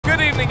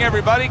morning,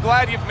 everybody.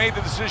 Glad you've made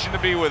the decision to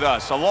be with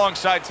us.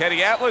 Alongside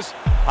Teddy Atlas,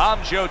 I'm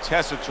Joe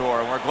Tessitore,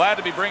 and we're glad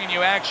to be bringing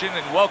you action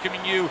and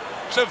welcoming you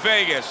to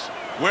Vegas,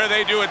 where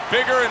they do it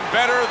bigger and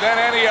better than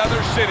any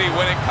other city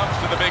when it comes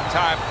to the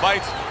big-time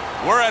fights.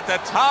 We're at the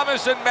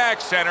Thomas &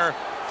 Mack Center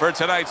for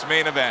tonight's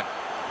main event.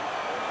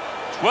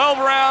 12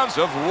 rounds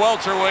of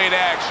welterweight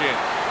action.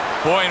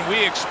 Boy, and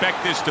we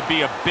expect this to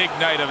be a big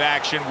night of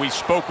action. We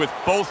spoke with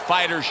both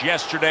fighters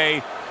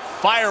yesterday.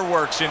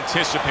 Fireworks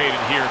anticipated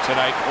here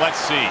tonight. Let's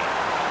see.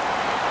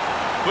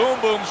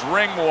 Boom Boom's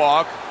ring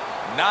walk,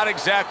 not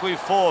exactly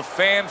full of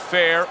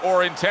fanfare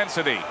or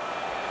intensity.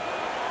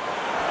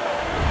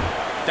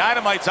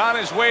 Dynamite's on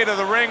his way to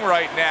the ring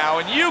right now,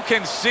 and you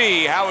can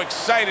see how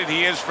excited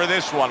he is for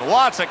this one.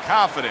 Lots of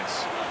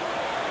confidence.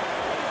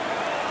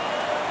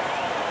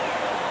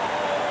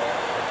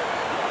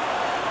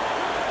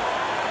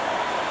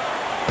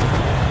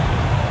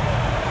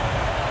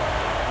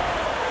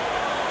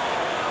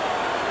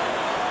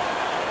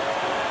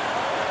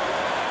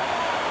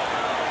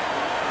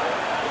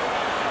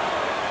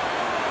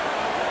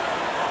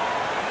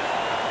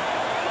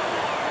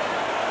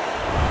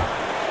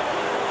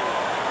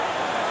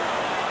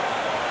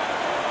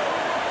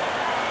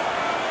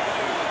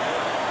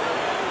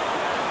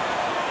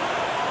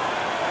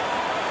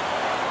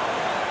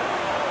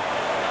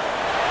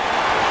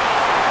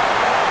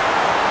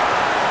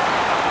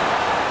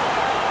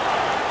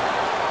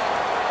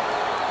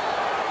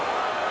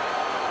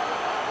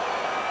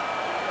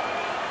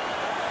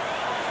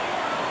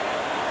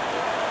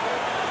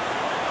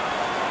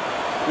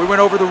 We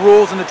went over the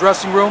rules in the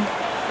dressing room.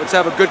 Let's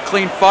have a good,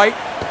 clean fight.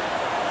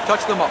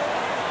 Touch them up.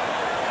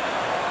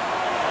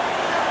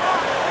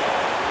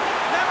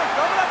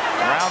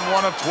 Round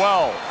 1 of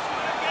 12.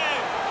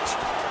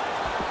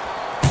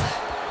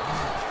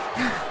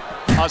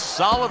 A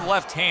solid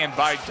left hand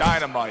by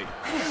Dynamite.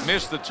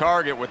 Missed the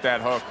target with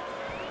that hook.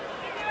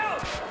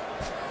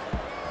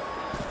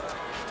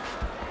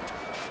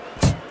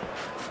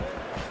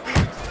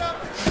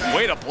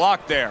 Way to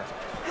block there.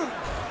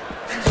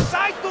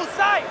 Side to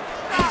side.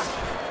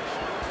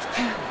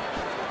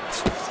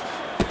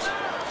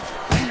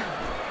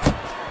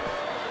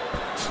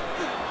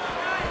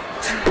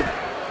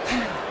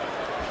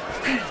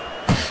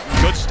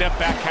 Good step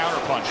back counter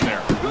punch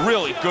there.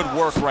 Really good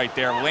work right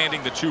there,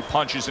 landing the 2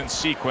 punches in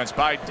sequence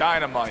by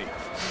Dynamite.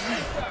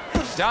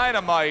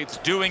 Dynamite's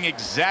doing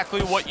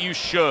exactly what you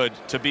should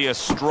to be a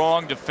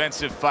strong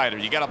defensive fighter.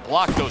 You got to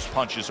block those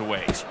punches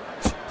away.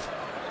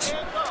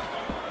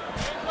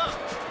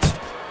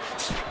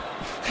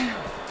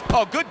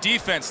 Oh, good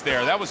defense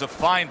there. That was a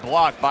fine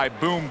block by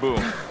Boom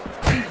Boom.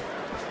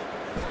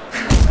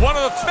 One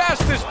of the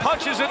fastest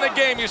punches in the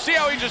game. You see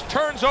how he just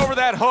turns over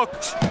that hook?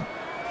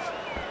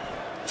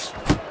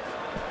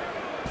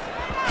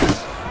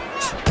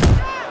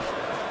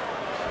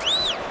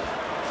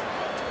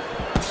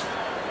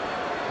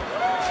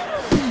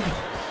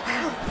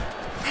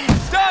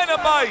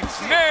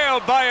 Dynamite's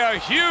nailed by a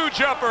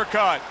huge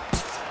uppercut.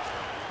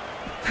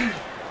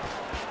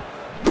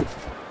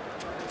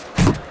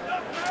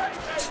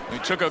 He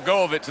took a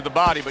go of it to the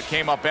body, but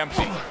came up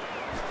empty.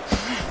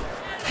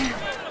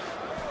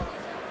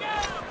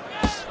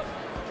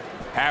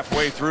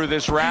 Halfway through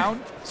this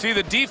round, see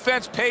the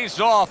defense pays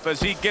off as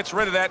he gets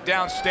rid of that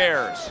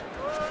downstairs.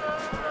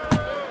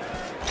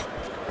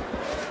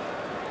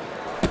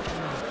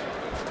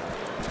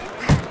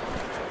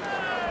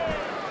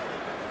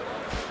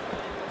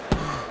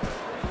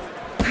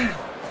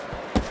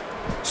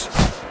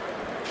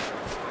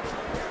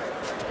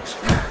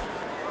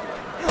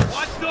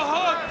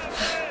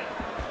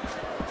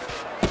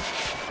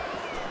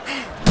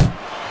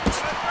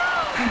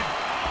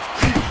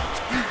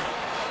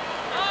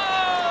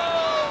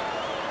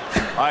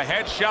 A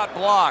headshot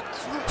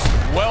blocked.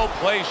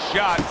 Well-placed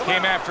shot.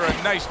 Came after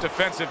a nice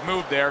defensive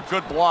move there.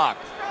 Good block.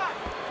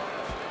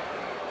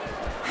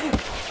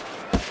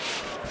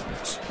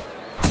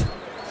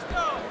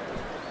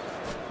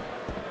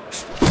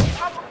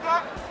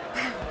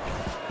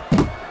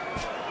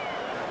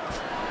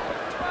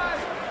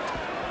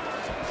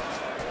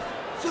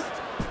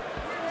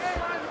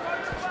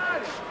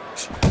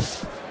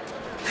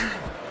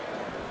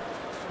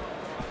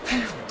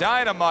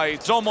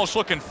 Dynamite's almost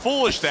looking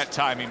foolish that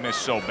time he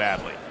missed so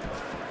badly.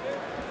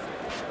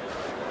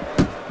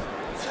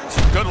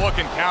 Good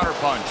looking counter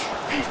punch.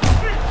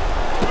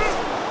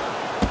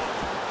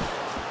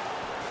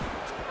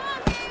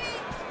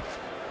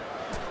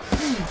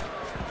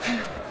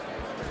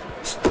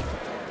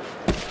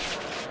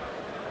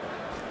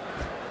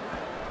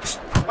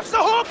 Watch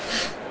the hook.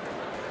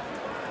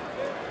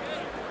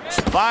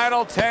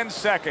 Final 10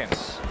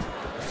 seconds.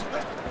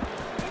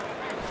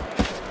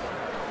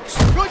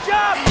 Good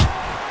job!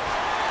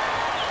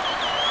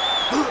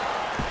 All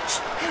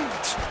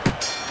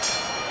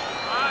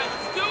right,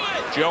 let's do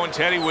it! Joe and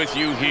Teddy with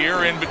you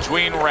here in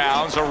between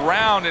rounds. A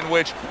round in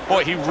which,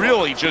 boy, he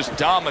really just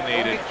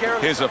dominated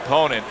his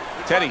opponent.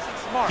 Teddy,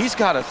 he's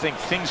got to think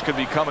things could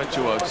be coming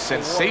to a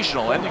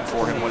sensational ending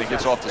for him when he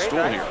gets off the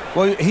stool here.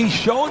 Well, he's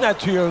showing that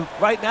to you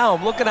right now.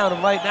 I'm looking at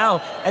him right now,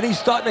 and he's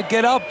starting to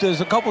get up.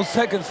 There's a couple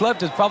seconds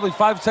left. There's probably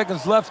 5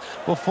 seconds left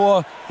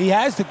before he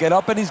has to get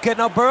up, and he's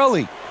getting up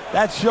early.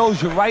 That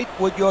shows you right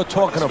what you're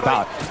talking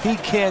about. He's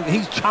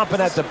chomping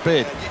at the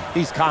bit.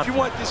 He's confident. If you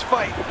want this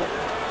fight,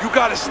 you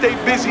gotta stay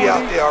busy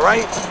out there, all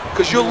right?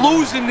 Because you're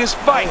losing this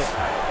fight.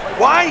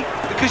 Why?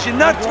 Because you're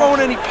not throwing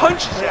any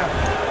punches at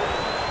me.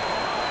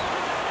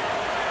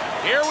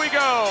 Here we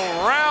go.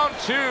 Round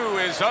 2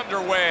 is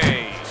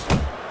underway.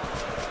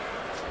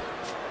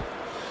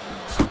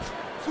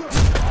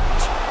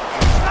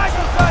 Side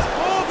to side,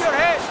 move your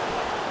head.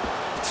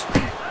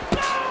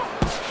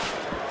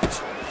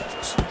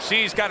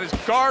 See, he's got his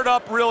guard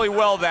up really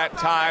well that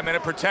time, and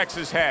it protects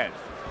his head.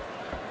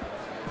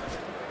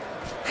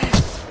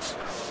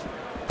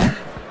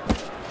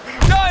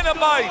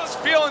 Dynamite's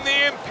feeling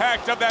the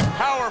impact of that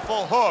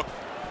powerful hook.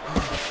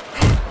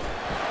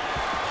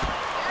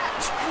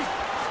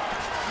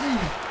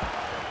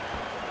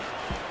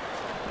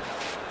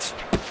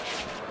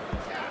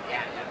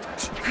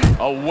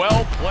 A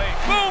well-played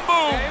boom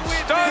boom,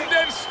 stunned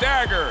and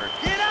staggered.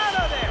 Get out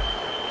of there.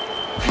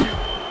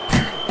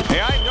 Hey,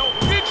 I know.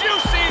 Did you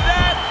see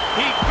that?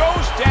 He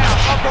goes down.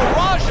 A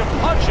barrage of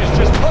punches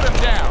just put him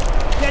down.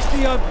 Get the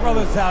Young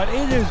Brothers out.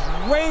 It is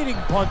raining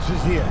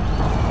punches here.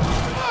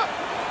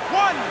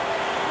 1,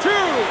 2,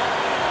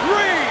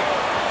 3,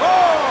 4,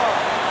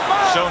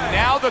 5. So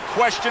now the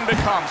question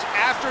becomes,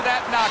 after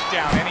that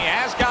knockdown, and he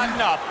has gotten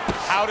up,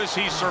 how does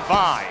he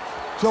survive?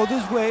 So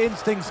this is where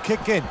instincts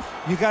kick in.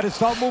 You got to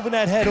start moving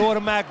that head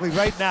automatically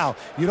right now.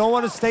 You don't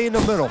want to stay in the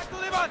middle.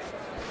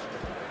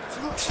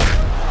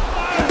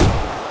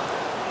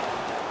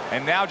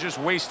 And now just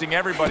wasting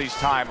everybody's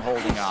time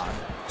holding on.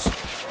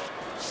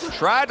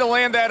 Tried to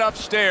land that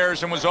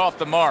upstairs and was off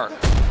the mark.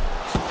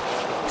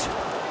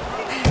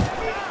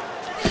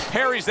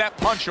 Parries that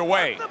punch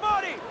away.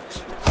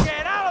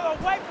 Get out of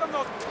the way from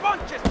those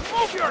punches.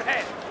 Move your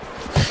head.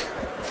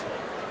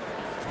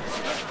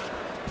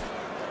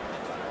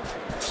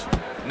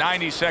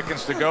 90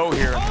 seconds to go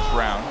here in this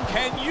round.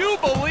 Can you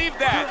believe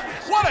that?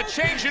 What a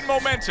change in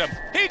momentum.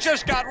 He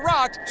just got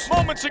rocked.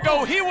 Moments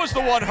ago, he was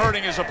the one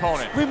hurting his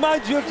opponent.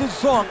 Reminds you of this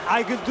song,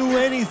 I can do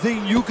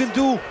anything you can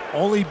do,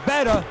 only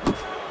better.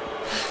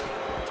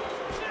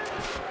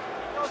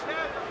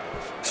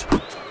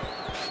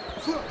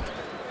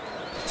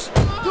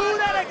 Do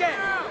that again.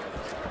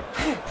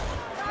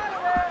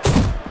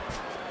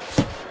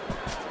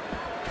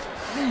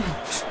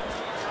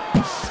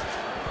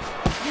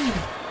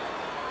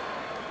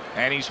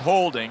 And he's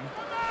holding.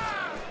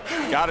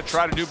 Got to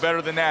try to do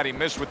better than that. He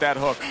missed with that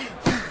hook.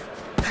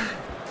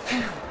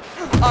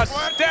 A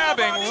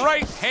stabbing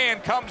right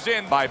hand comes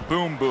in by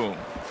Boom Boom.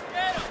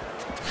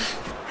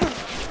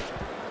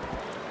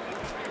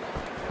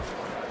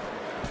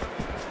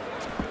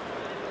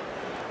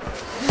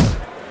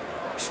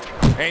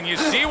 And you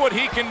see what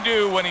he can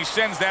do when he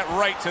sends that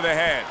right to the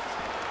head.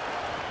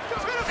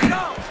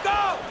 Go,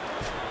 go.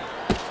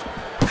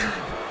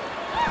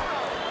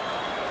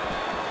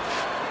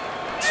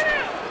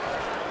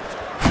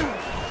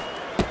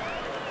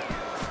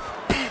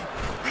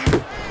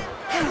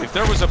 If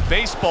there was a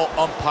baseball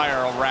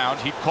umpire around,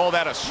 he'd call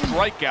that a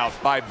strikeout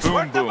by Boom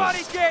Work the Boom.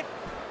 body, kid.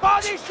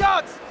 Body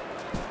shots.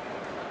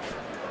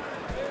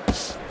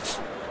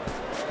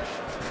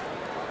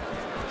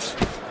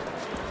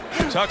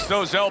 Tucks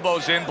those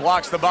elbows in,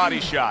 blocks the body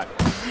shot.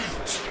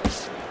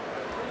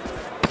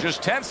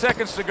 Just 10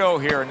 seconds to go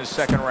here in the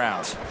second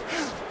round.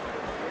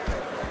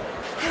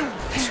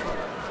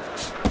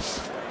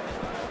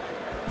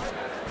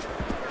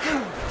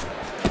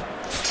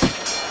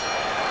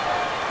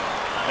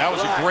 That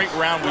was a great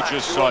round we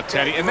just saw,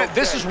 Teddy. And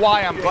this is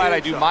why I'm glad I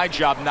do my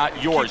job,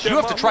 not yours. You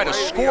have to try to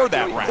score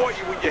that round.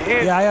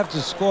 Yeah, I have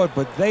to score it,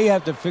 but they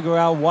have to figure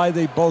out why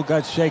they both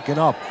got shaken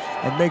up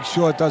and make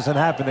sure it doesn't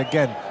happen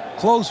again.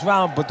 Close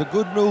round, but the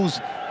good news,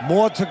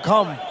 more to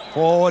come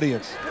for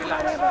audience.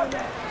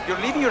 You're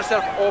leaving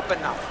yourself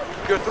open now.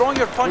 You're throwing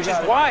your punches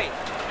wide.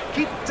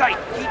 Keep tight,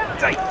 keep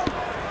tight.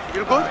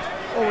 You're good?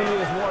 All we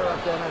need is water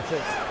up there, and that's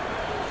it.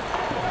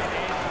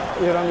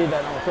 You don't need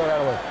that, no, throw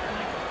that away.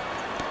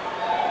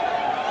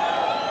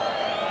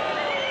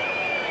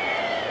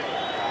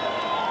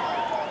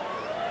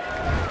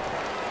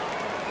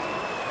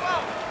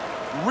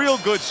 Real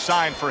good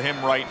sign for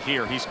him right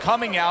here. He's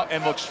coming out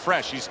and looks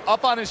fresh. He's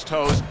up on his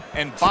toes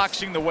and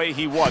boxing the way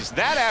he was.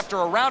 That after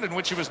a round in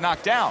which he was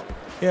knocked down.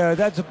 Yeah,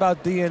 that's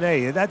about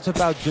DNA. That's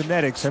about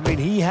genetics. I mean,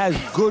 he has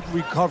good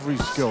recovery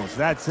skills.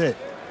 That's it.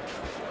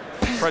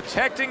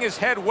 Protecting his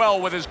head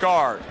well with his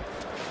guard.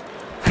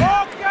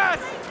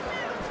 Focus.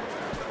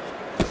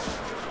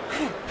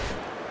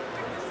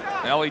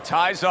 Now he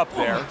ties up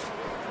there.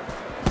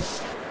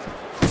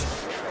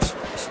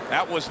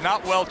 That was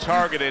not well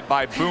targeted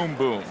by Boom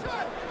Boom.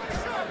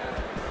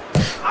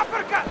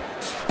 Uppercut.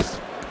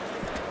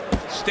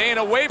 staying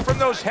away from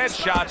those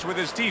headshots with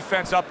his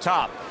defense up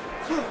top.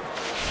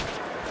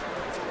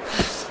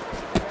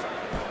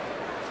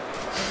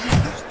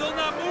 Still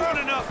not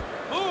moving enough.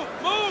 Move,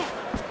 move.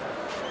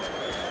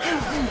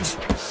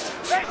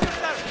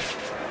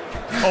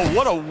 Oh,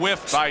 what a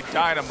whiff by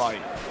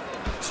Dynamite.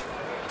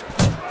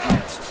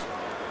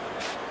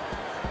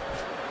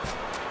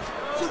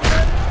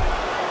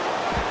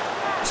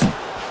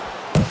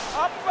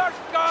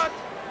 Uppercut!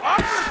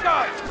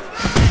 Uppercut!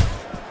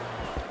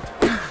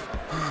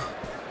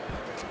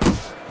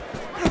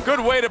 Good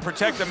way to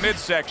protect the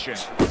midsection.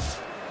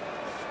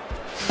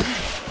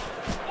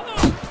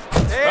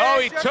 Oh,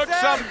 he took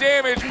some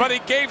damage, but he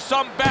gave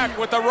some back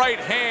with the right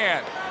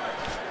hand.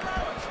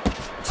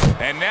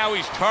 And now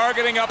he's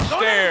targeting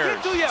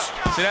upstairs.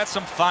 See, that's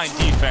some fine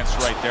defense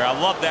right there. I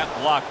love that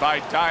block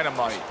by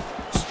Dynamite.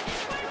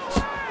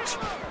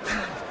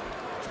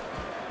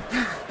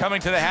 Coming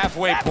to the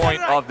halfway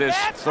point of this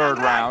third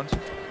round.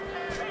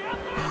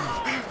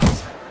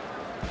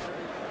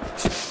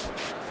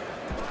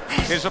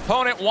 His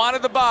opponent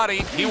wanted the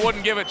body. He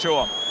wouldn't give it to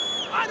him.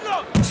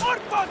 More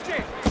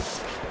punches!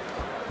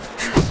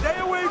 Stay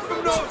away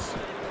from those.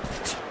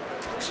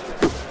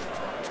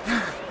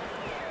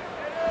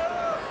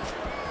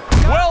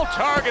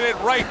 Well-targeted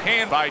right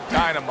hand by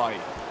Dynamite.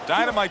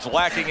 Dynamite's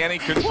lacking any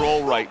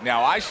control right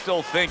now. I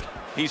still think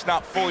he's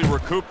not fully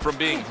recouped from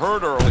being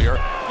hurt earlier,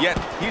 yet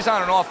he's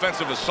on an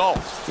offensive assault.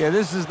 Yeah,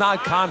 this is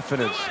not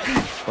confidence,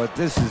 but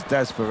this is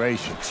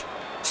desperation.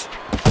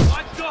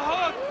 Watch the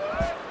hook!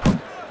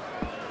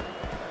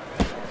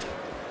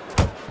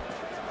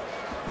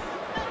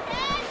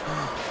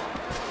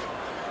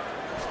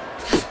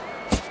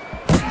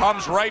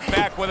 Comes right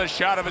back with a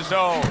shot of his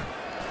own.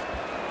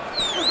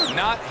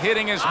 Not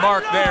hitting his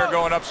mark there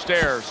going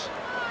upstairs.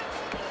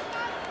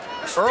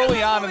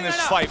 Early on in this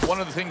fight,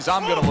 one of the things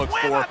I'm going to look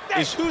for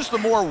is who's the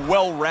more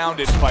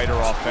well-rounded fighter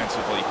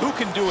offensively. Who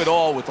can do it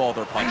all with all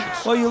their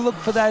punches? Well, you look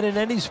for that in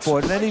any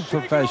sport, in any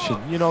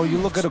profession. You know, you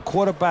look at a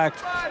quarterback,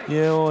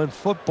 you know, in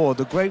football,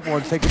 the great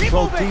ones, they can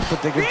throw deep,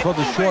 but they can throw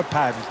the short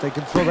patterns. They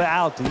can throw the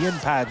out, the in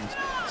patterns.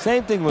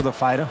 Same thing with a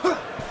fighter.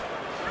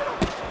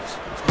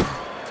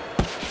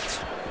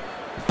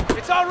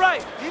 It's all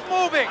right. Keep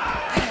moving.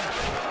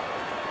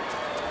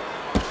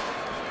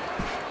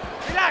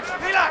 Relax,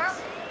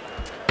 relax.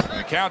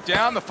 And count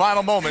down the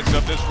final moments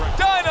of this round.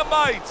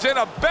 Dynamite's in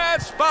a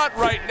bad spot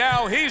right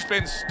now. He's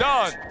been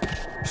stunned.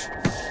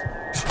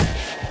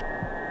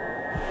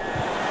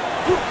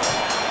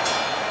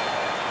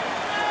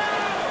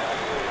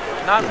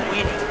 Not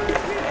winning.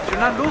 You're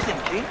not losing,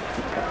 G.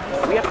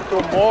 We have to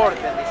throw more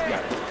than this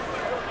guy.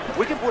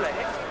 We can pull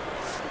ahead.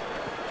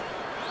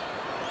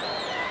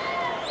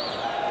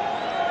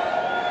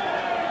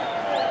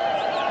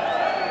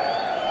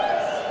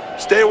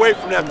 Stay away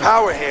from that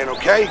power hand,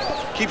 okay?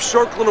 Keep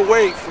circling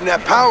away from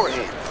that power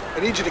hand. I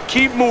need you to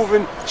keep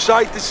moving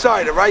side to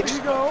side, all right?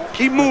 Just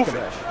keep moving.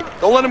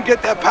 Don't let him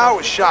get that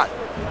power shot.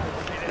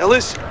 Now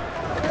listen,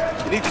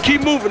 you need to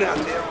keep moving out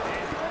there.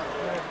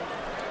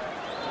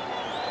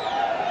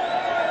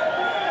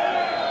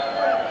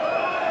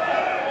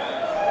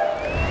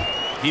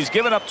 He's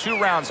given up 2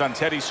 rounds on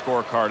Teddy's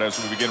scorecard as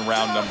we begin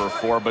round number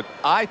 4, but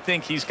I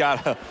think he's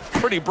got a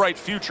pretty bright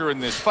future in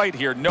this fight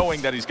here,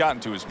 knowing that he's gotten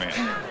to his man.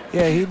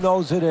 Yeah, he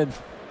knows it, and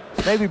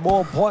maybe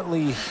more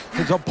importantly,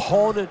 his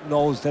opponent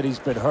knows that he's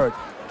been hurt.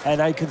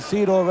 And I can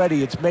see it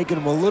already. It's making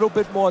him a little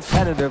bit more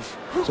tentative,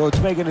 so it's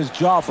making his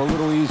job a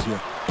little easier.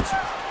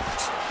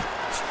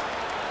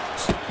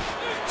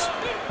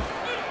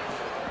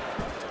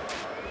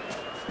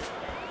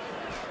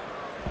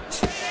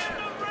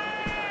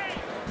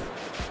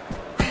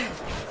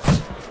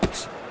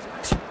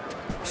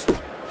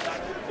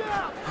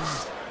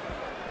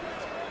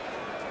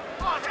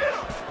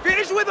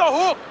 Finish with a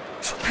hook.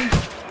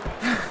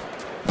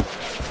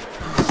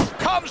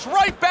 Comes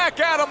right back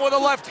at him with a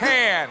left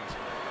hand.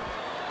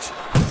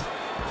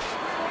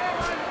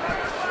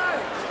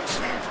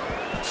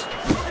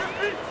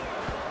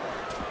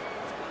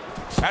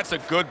 That's a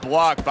good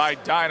block by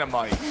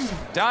Dynamite.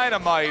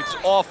 Dynamite's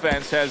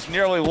offense has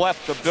nearly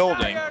left the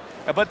building,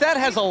 but that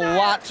has a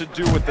lot to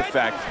do with the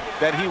fact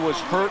that he was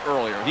hurt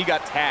earlier. He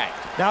got tagged.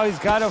 Now he's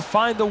got to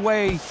find a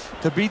way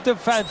to be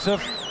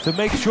defensive, to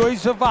make sure he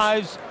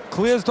survives,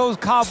 clears those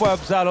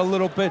cobwebs out a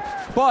little bit,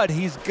 but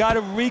he's got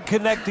to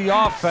reconnect the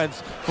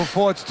offense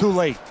before it's too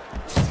late.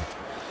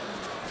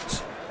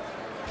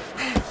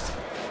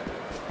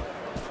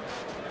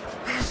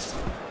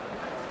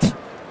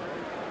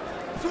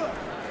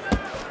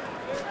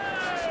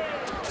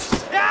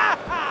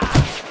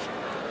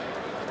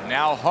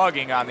 Now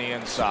hugging on the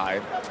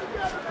inside.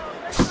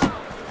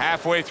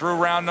 Halfway through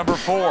round number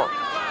 4.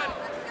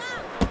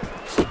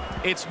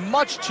 It's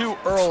much too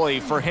early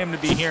for him to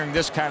be hearing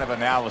this kind of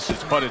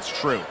analysis, but it's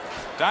true.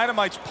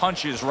 Dynamite's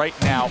punches right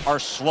now are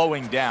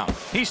slowing down.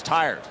 He's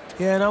tired.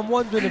 Yeah, and I'm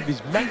wondering if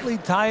he's mentally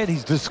tired,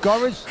 he's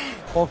discouraged,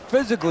 or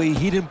physically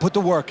he didn't put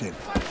the work in.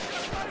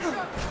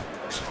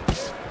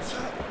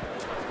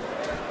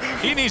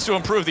 He needs to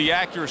improve the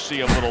accuracy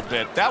a little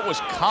bit. That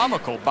was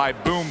comical by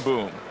Boom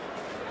Boom.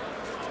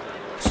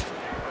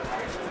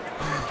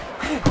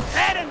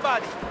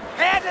 body.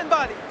 Head and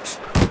body.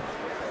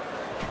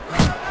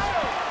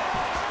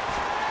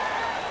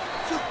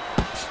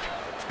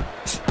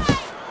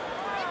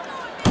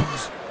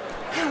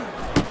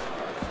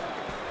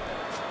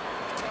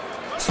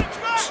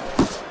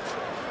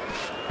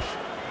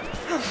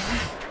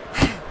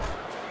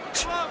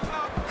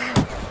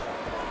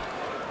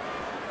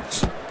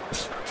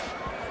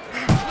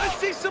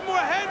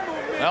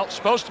 Well,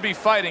 supposed to be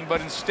fighting, but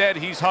instead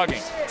he's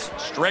hugging.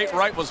 Straight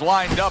right was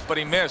lined up, but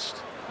he missed.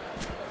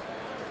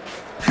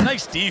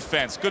 Nice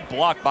defense. Good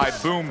block by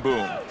Boom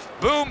Boom.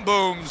 Boom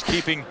Boom's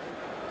keeping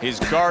his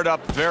guard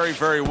up very,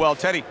 very well.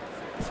 Teddy,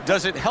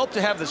 does it help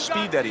to have the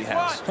speed that he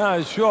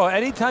has? Sure.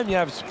 Anytime you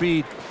have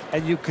speed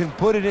and you can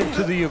put it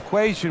into the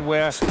equation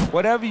where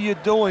whatever you're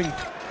doing,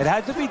 it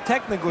has to be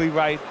technically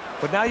right,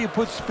 but now you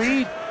put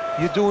speed,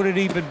 you're doing it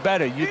even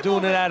better. You're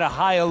doing it at a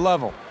higher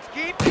level.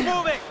 Keep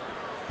moving.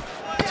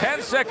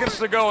 10 seconds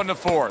to go in the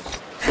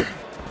fourth.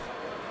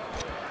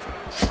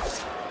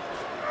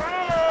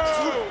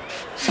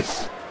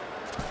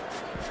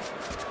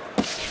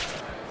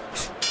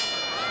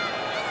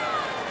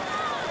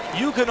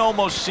 You can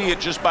almost see it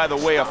just by the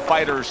way a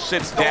fighter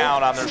sits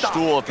down on their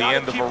stool at the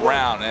end of a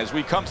round. As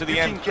we come to the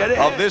end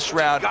of this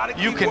round,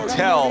 you can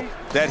tell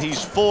that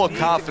he's full of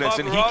confidence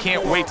and he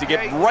can't wait to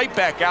get right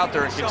back out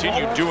there and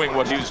continue doing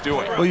what he was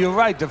doing. Well, you're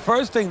right. The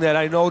first thing that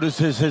I notice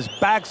is his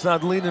back's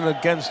not leaning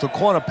against the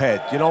corner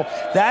pad. You know,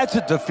 that's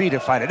a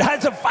defeated fighter.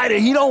 That's a fighter.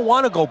 He don't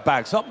want to go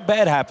back. Something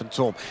bad happened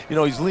to him. You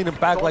know, he's leaning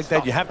back like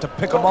that. You have to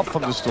pick him up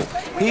from the stool.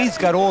 He's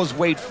got all his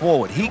weight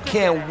forward. He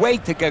can't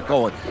wait to get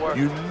going.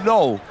 You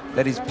know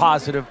that he's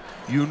positive.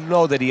 You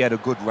know that he had a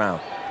good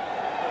round.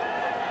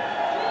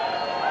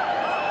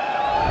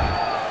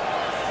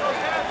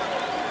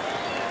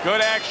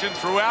 Good action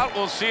throughout.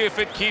 We'll see if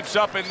it keeps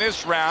up in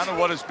this round of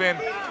what has been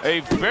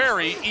a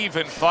very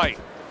even fight.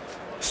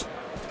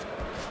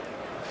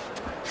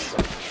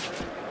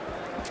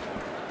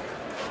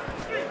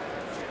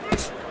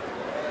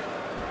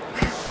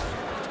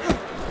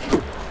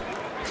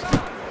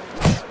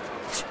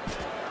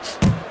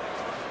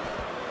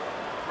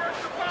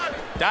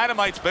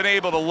 Dynamite's been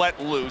able to let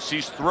loose.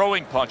 He's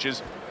throwing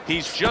punches.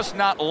 He's just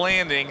not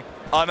landing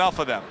enough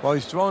of them. Well,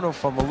 he's throwing them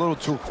from a little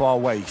too far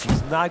away.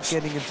 He's not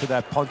getting into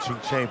that punching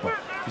chamber.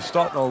 He's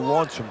starting to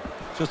launch him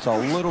just a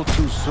little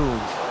too soon,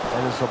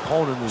 and his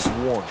opponent is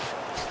warned.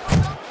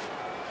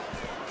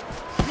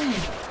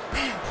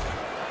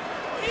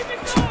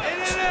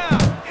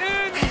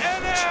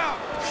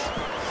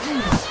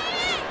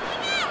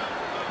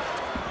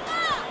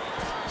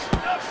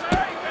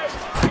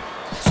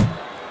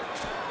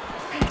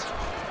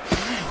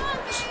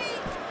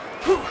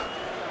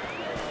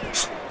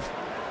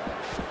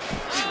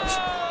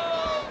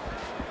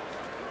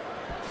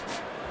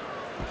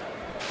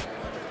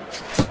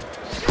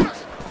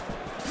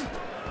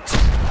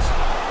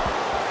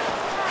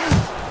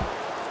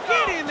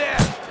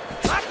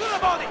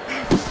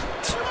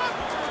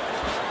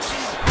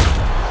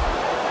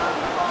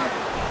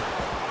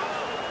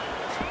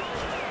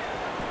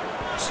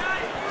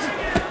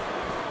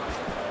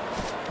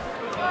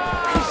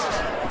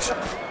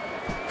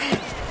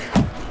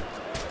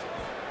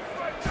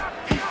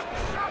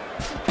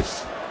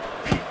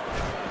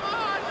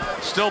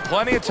 Still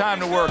plenty of time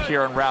to work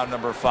here in round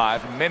number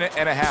 5. A minute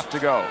and a half to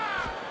go.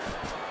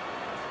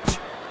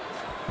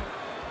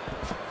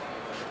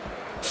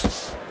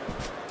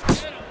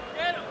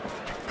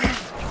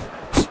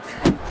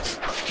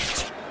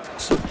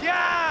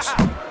 Yeah!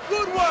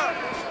 Good work!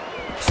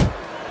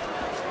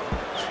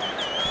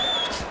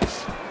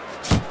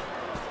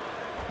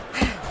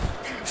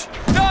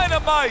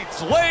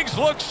 Dynamite's legs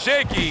look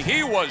shaky.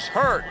 He was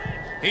hurt.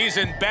 He's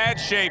in bad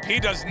shape. He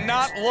does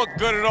not look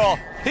good at all.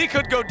 He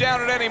could go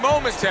down at any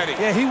moment, Teddy.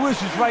 Yeah, he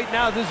wishes right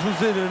now this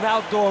was in an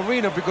outdoor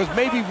arena because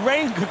maybe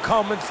rain could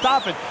come and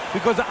stop it,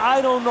 because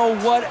I don't know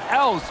what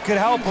else could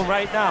help him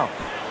right now.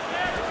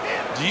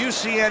 Do you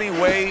see any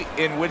way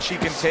in which he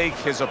can take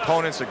his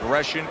opponent's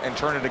aggression and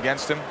turn it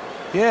against him?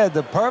 Yeah,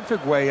 the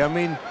perfect way. I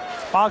mean,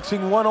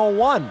 boxing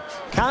 101,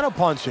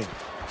 counterpunching.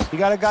 You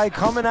got a guy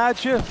coming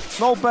at you,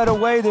 no better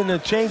way than to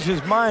change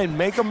his mind.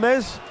 Make him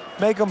miss,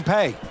 make him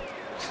pay.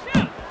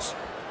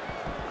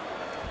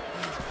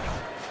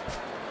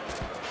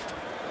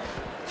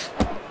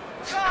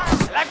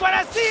 Like what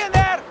I see in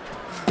there!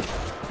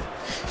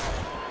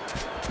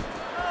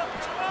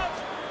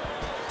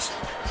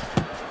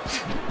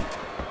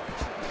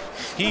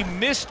 He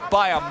missed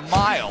by a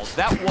mile.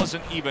 That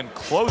wasn't even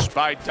close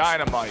by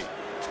Dynamite.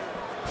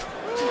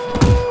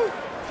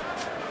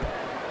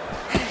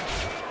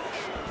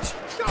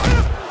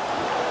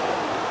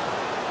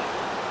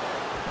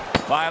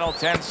 Final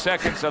 10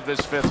 seconds of this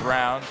 5th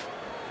round.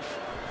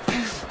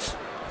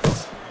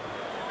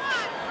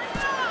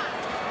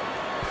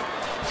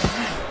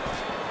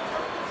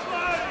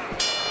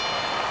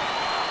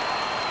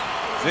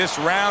 This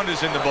round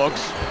is in the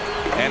books.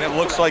 And it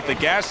looks like the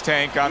gas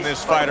tank on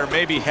this fighter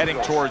may be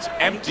heading towards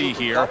empty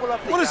here.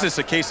 What is this,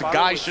 a case of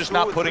guys just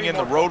not putting in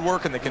the road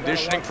work and the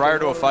conditioning prior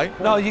to a fight?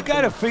 No, you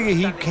got to figure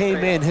he came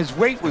in. His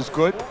weight was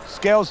good.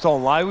 Scales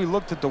don't lie. We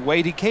looked at the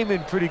weight. He came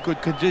in pretty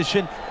good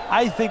condition.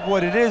 I think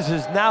what it is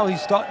now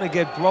he's starting to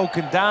get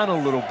broken down a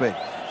little bit,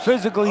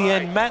 physically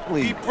and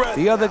mentally.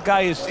 The other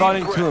guy is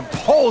starting to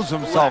impose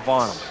himself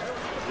on him.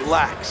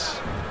 Relax.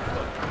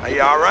 Are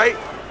you all right?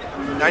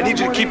 Now I need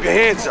you to keep your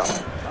hands up.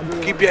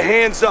 Keep your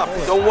hands up.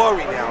 Don't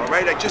worry now, all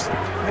right?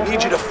 I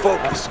need you to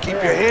focus. Keep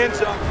your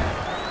hands up.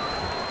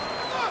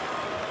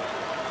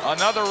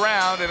 Another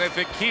round, and if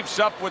it keeps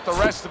up with the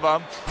rest of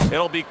them,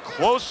 it'll be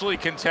closely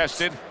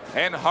contested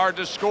and hard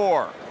to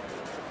score.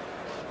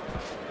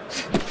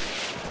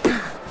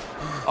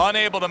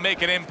 Unable to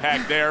make an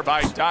impact there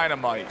by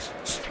Dynamite.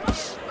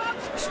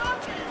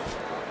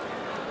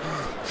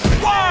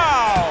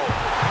 Wow!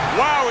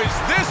 Wow, is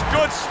this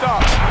good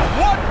stuff?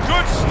 What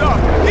good stuff!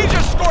 He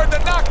just scored the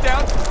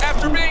knockdown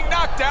after being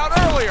knocked out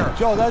earlier.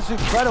 Joe, that's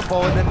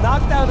incredible. And the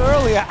knockdown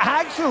earlier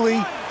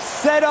actually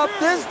set up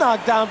this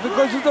knockdown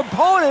because his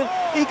opponent,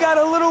 he got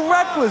a little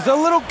reckless, a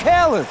little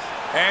careless.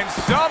 And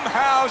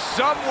somehow,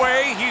 some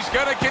way, he's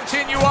going to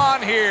continue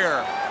on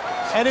here.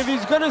 And if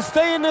he's going to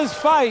stay in this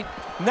fight,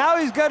 now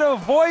he's got to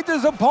avoid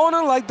his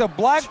opponent like the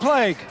Black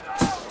Plague.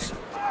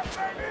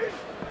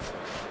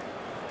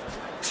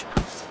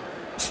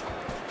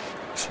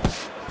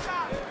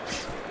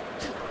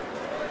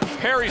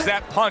 Parries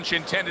that punch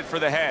intended for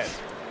the head.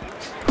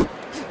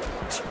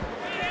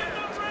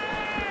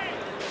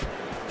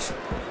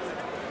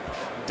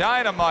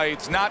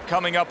 Dynamite's not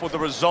coming up with the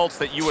results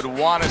that you would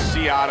want to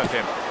see out of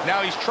him.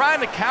 Now he's trying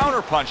to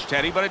counterpunch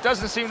Teddy, but it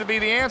doesn't seem to be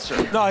the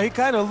answer. No, he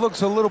kind of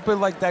looks a little bit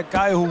like that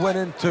guy who went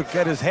in to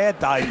get his hair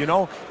dyed, you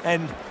know,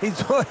 and he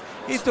thought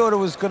it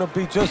was going to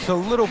be just a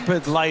little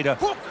bit lighter,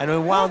 and it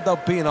wound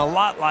up being a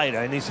lot lighter.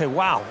 And he said,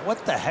 wow,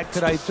 what the heck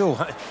did I do?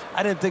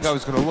 I didn't think I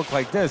was going to look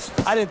like this.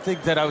 I didn't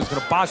think that I was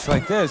going to box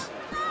like this.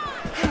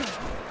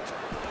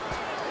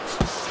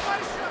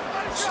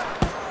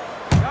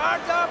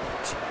 Guards up.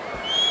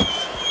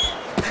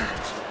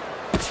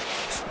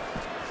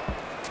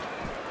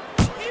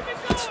 Keep it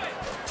going.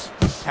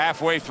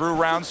 Halfway through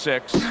round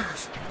 6.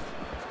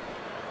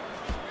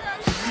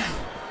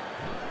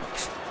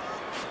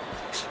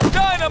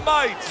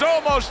 Dynamite's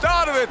almost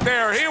out of it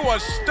there. He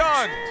was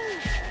stunned.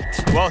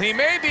 Well, he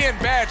may be in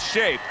bad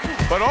shape,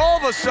 but all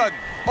of a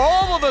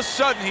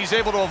sudden, he's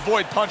able to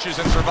avoid punches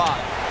and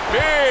survive.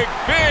 Big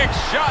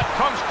shot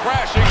comes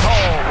crashing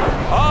home.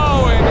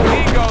 Oh, and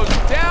he goes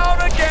down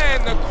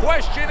again. The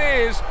question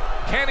is,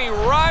 can he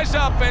rise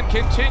up and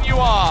continue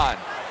on?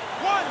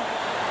 1,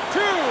 2,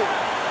 3,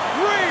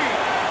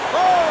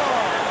 4,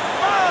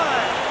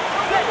 5,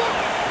 6,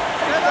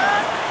 7,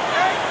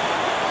 8,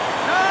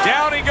 9.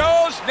 Down he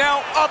goes,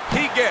 now up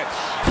he gets.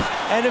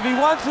 And if he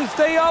wants to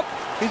stay up,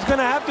 he's going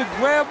to have to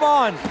grab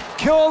on,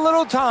 kill a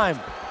little time.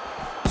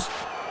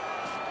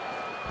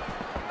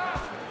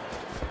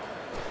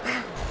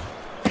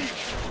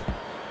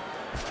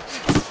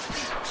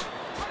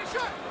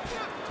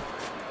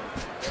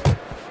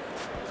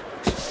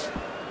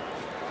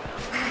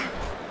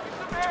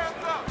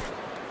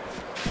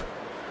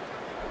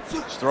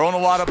 He's throwing a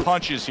lot of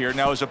punches here.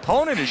 Now his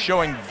opponent is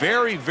showing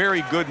very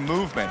good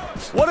movement.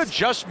 What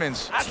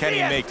adjustments can he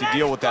make to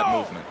deal with that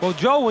movement? Well,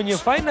 Joe, when you're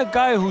fighting a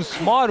guy who's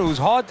smart, who's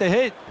hard to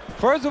hit,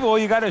 first of all,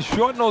 you got to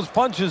shorten those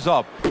punches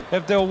up.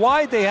 If they're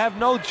wide, they have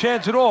no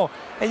chance at all.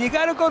 And you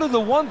got to go to the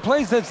one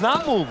place that's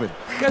not moving.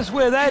 Guess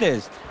where that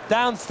is?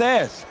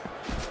 Downstairs.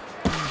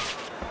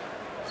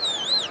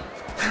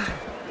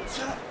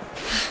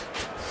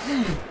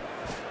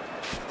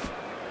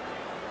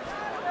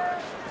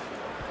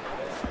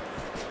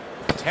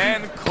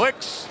 Ten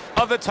clicks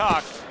of the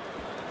talk.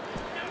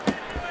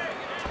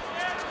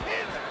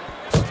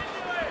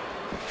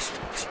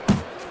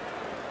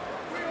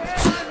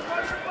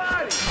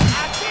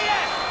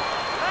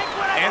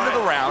 End of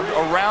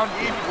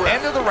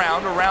the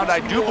round, a round I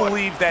do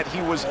believe that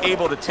he was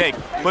able to take,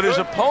 but his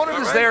opponent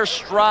is there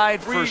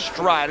stride for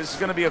stride. This is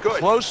going to be a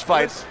close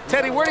fight.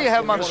 Teddy, where do you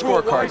have him on the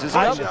scorecards? Is he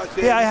up?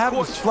 Yeah, I have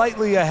him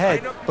slightly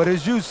ahead, but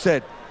as you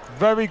said,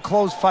 very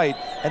close fight,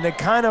 and the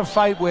kind of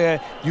fight where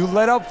you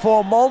let up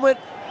for a moment,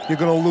 you're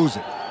going to lose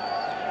it.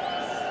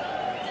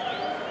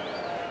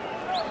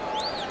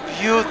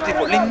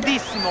 Beautiful,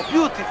 lindissimo,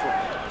 beautiful.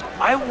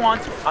 I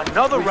want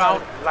another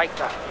round like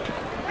that.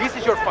 This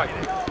is your fight.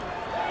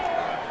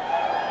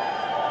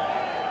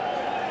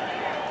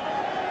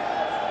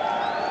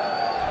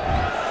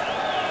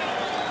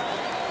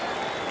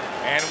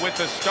 And with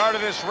the start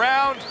of this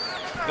round,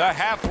 the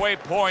halfway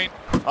point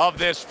of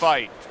this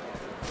fight.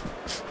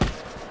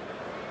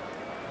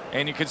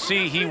 And you can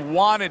see he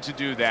wanted to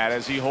do that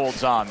as he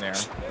holds on there.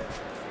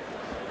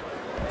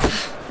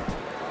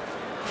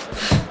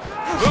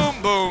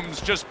 Boom Boom's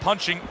just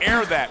punching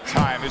air that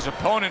time. His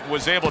opponent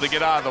was able to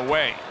get out of the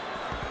way.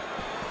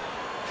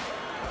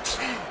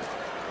 Good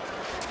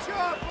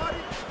job, buddy.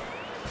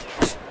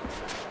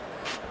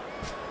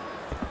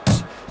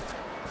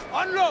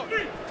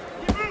 Unload.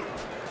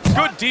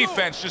 Good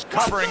defense just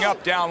covering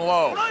up down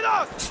low. One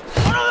of those!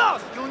 One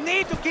of those! You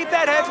need to keep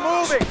that head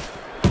moving.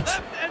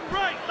 Left and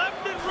right,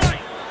 left and right.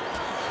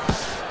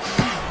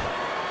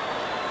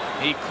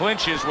 He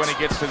clinches when he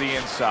gets to the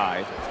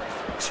inside.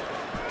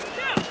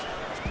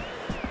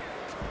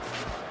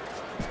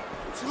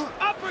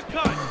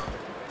 Uppercut.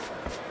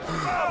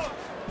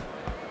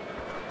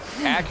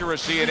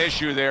 Accuracy an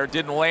issue there.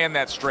 Didn't land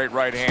that straight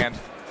right hand.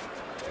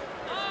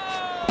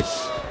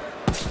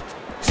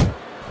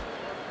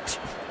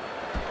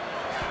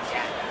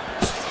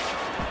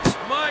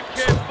 Come on,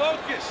 kid,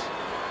 focus.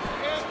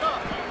 Hands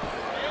up.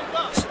 Hands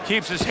up.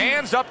 Keeps his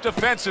hands up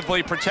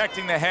defensively,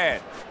 protecting the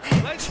head.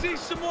 Let's see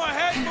some more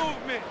head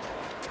movement.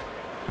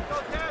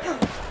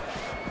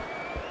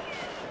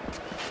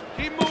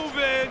 Keep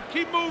moving.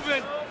 Keep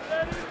moving.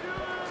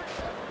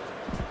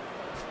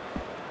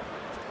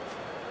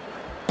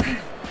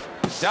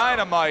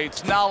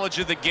 Dynamite's knowledge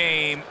of the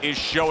game is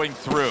showing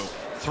through.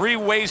 3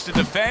 ways to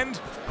defend.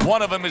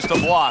 One of them is to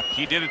block.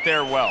 He did it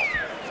there well.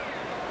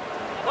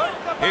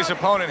 His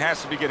opponent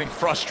has to be getting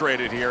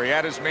frustrated here. He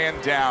had his man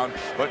down,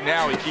 but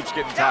now he keeps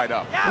getting tied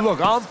up.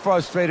 Look, I'm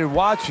frustrated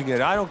watching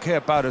it. I don't care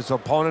about his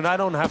opponent. I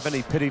don't have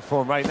any pity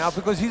for him right now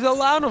because he's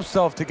allowed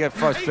himself to get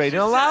frustrated,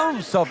 allowed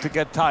himself to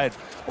get tired.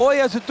 All he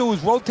has to do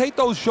is rotate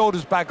those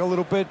shoulders back a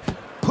little bit,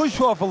 push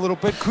off a little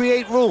bit,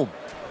 create room.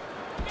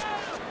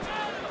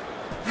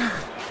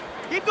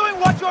 Keep doing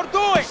what you're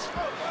doing.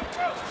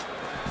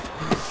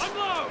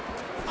 Unload.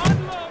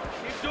 Unload.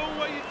 Keep doing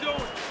what you're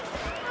doing.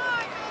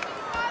 Relax.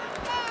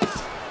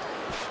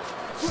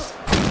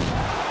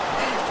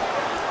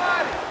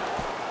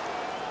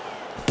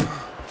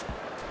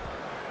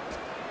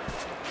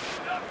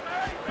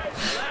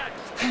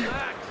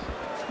 Relax.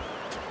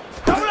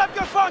 Double up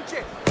your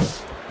punches.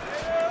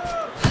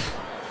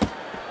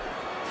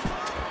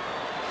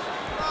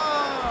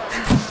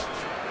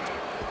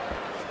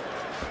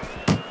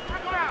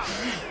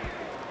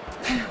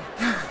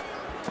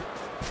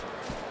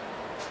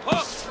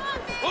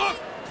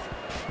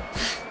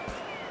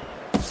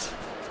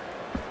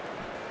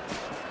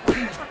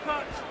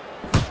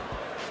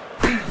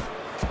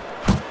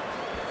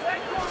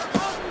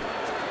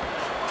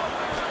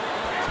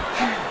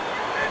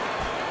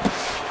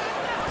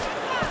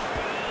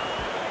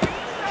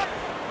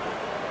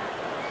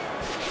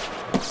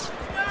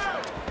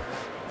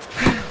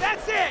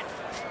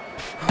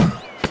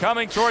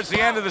 Coming towards the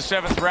end of the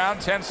 7th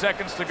round, 10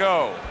 seconds to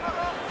go.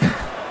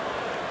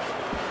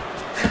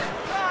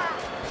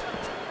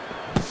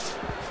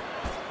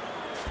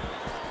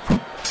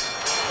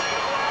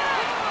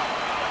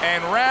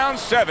 And round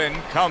 7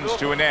 comes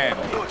to an end.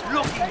 Good,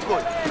 looking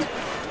good.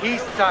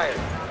 He's tired.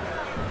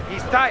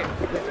 He's tired.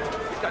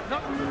 He's got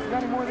nothing. You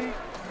got any more of these?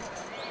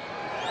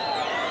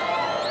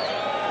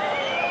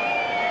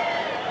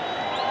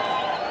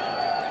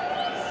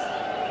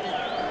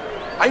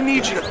 I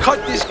need you to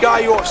cut this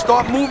guy off.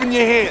 Start moving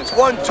your hands.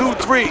 1, 2,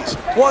 3s.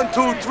 1,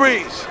 2,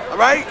 3s. All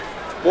right?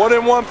 More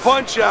than one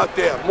punch out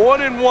there. More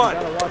than one.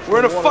 We're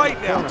in a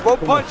fight now. Throw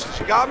punches.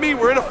 You got me?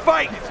 We're in a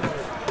fight.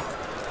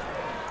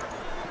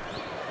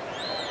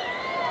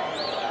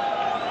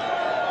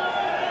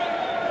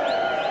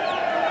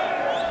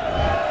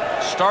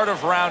 Start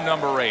of round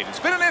number 8. It's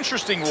been an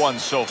interesting one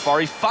so far.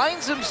 He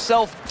finds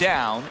himself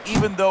down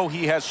even though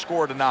he has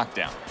scored a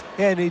knockdown.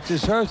 Yeah, and he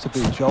deserves to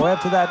be, Joe.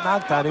 After that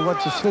knockdown, he went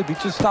to sleep. He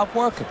just stopped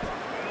working.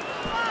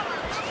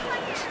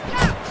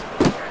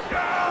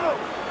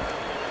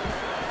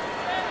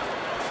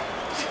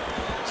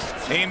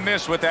 He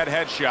missed with that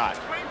headshot.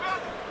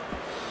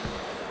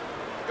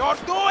 You're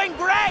doing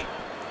great.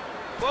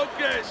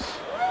 Focus.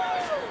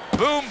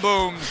 Boom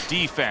Boom's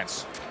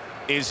defense.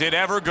 Is it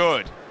ever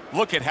good?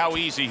 Look at how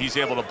easy he's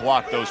able to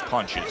block those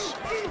punches.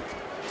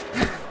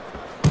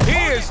 He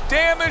is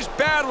damaged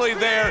badly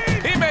there.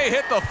 He may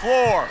hit the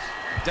floor.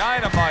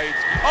 Dynamite.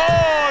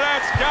 Oh,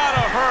 that's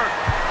gotta hurt.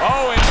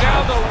 Oh, and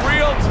now the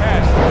real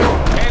test.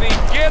 Can he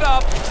get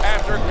up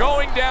after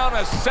going down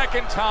a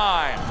second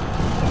time? 1,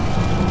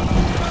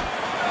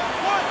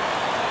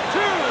 2,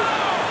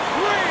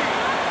 3,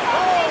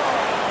 4,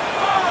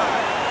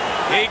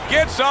 5. He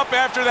gets up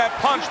after that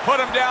punch put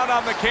him down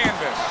on the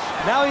canvas.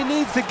 Now he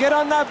needs to get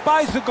on that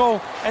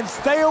bicycle and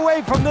stay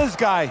away from this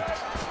guy.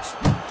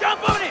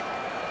 Jump on him.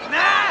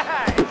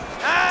 Nice.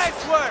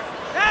 Nice work.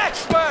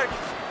 Nice work.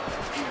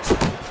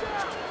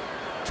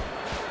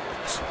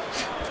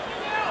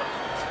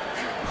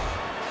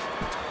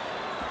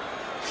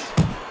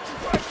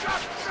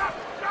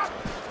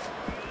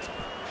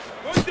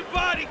 Work the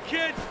body,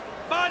 kid.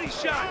 Body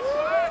shots.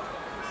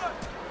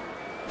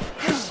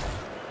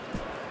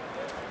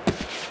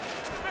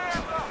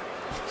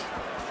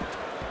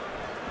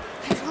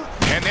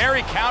 And there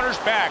he counters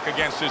back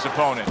against his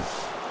opponent.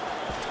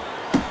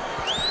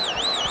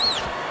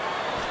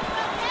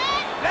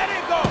 Let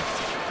it go.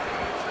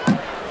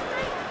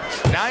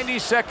 90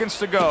 seconds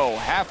to go,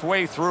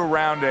 halfway through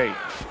round 8.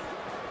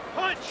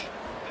 Punch.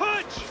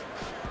 Punch.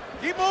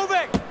 Keep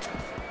moving.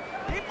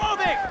 Keep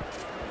moving.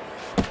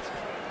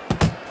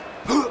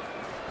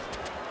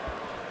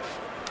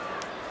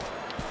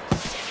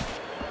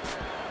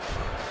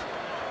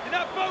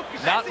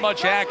 Not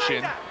much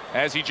action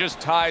as he just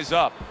ties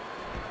up.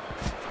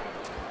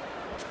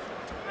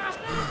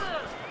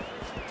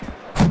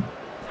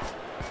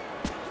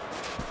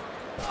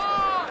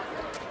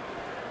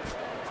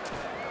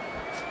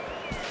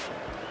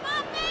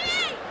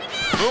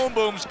 Boom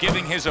Boom's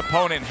giving his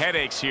opponent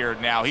headaches here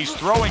now. He's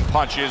throwing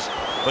punches,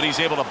 but he's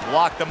able to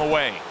block them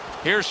away.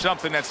 Here's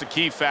something that's the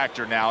key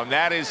factor now, and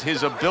that is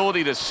his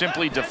ability to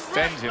simply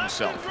defend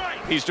himself.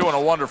 He's doing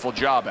a wonderful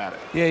job at it.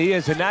 Yeah, he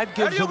is, and that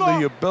gives him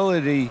the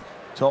ability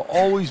to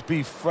always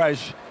be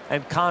fresh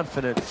and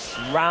confident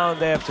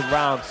round after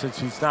round since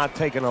he's not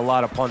taking a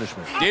lot of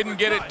punishment. Didn't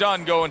get it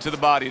done going to the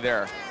body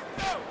there.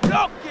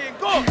 Go!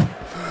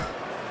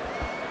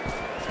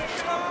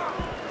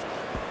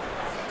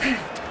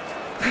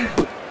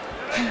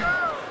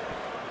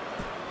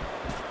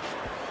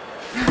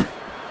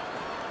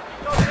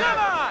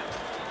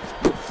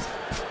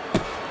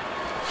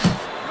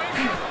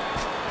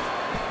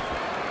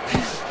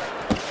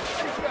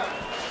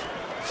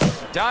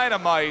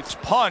 Dynamite's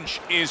punch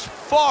is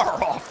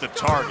far off the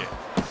target.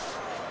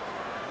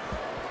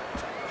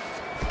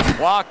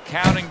 Clock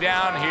counting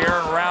down here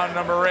in round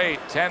number 8.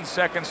 10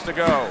 seconds to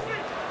go.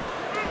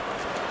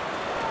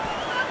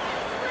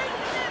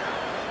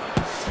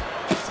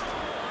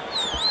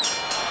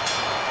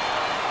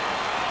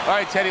 All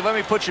right, Teddy, let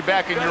me put you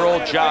back in your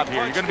old job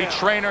here. You're going to be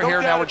trainer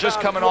here now. We're just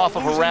coming off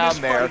of a round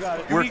there.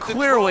 We're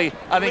clearly,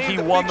 I think he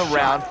won the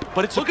round,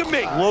 but it's a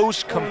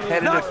close,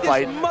 competitive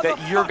fight that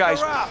your guys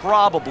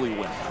probably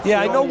win. Yeah,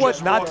 I know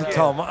what not to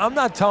tell him. I'm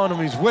not telling him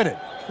he's winning.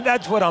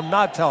 That's what I'm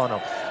not telling him.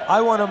 I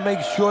want to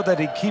make sure that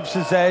he keeps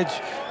his edge.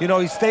 You know,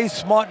 he stays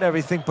smart and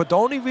everything, but the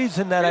only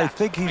reason that I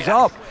think he's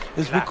up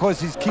is because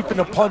he's keeping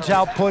the punch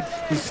output,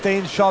 he's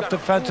staying sharp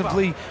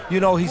defensively, you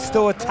know, he's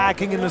still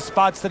attacking in the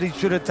spots that he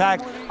should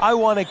attack. I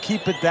want to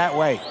keep it that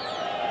way.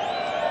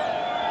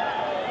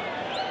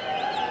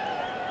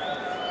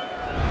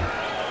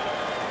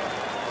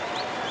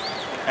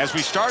 As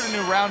we start a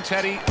new round,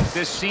 Teddy,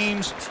 this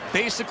seems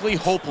basically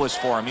hopeless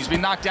for him. He's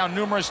been knocked down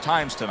numerous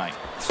times tonight.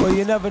 Well,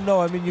 you never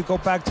know. I mean, you go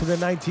back to the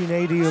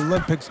 1980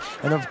 Olympics,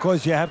 and of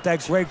course you have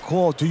that great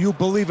call, do you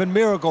believe in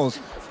miracles?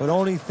 But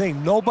only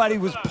thing, nobody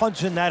was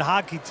punching that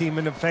hockey team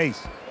in the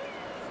face.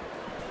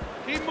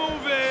 Keep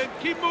moving,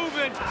 keep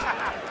moving.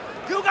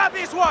 You got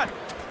this one.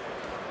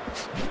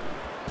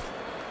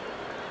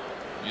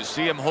 You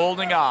see him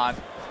holding on.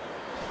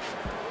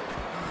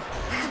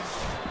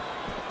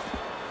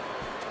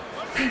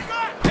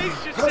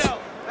 Pace yourself.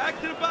 Back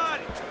to the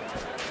body.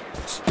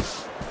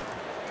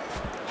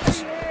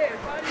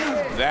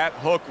 That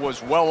hook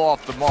was well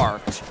off the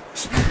mark.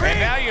 And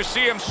now you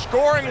see him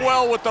scoring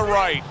well with the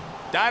right.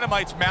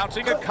 Dynamite's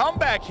mounting a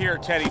comeback here,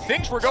 Teddy.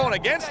 Things were going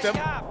against him.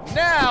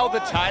 Now the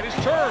tide is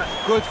turned.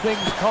 Good things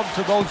come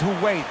to those who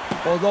wait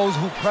or those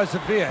who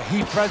persevere.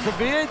 He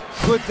persevered,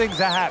 good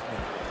things are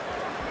happening.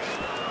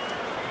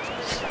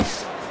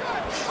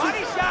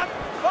 Body shot,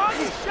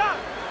 body shot.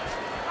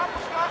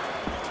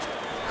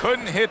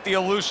 Couldn't hit the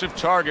elusive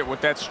target with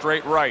that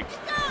straight right.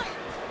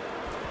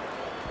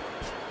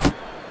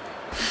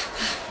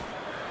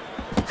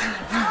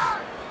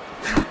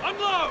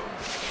 Unload,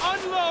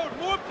 unload,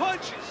 more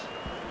punches.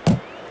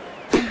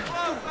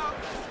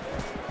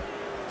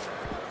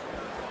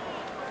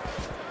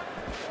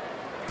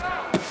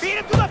 Beat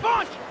him to the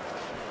punch.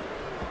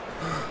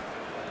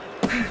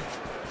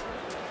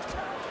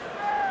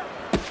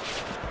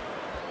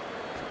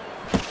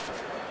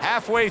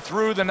 Halfway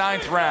through the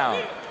 9th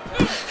round.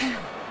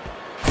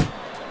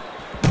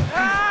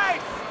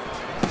 Nice.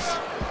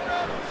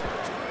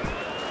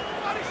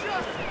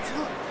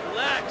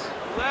 Relax,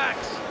 relax.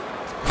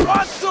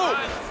 1, 2,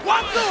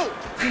 1, 2.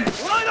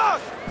 One of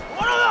those,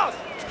 one of those.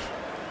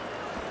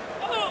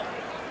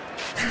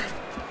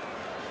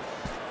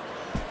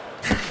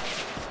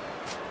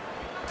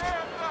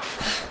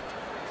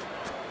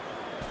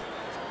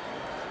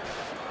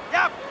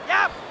 Yep,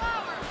 yep.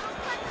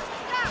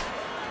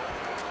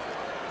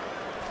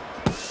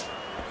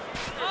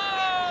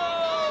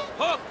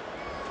 Hook,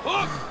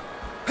 hook.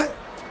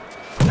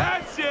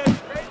 That's it.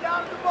 Straight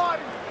down to the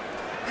body.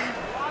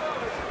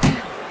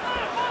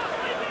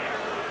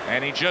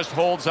 And he just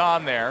holds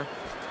on there.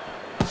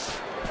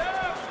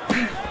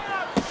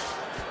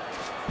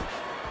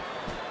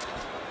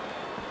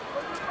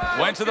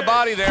 Went to the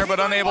body there, but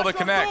unable to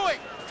connect.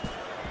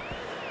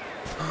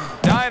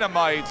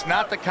 Dynamite's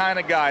not the kind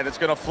of guy that's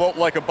going to float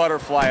like a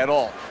butterfly at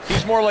all.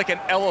 He's more like an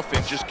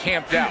elephant just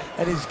camped out.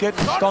 And he's getting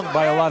stung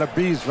by a lot of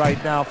bees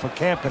right now for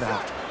camping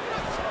out.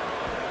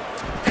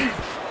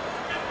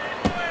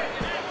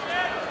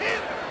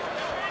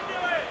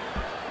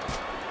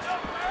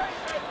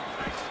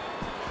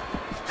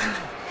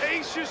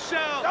 Ace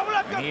yourself.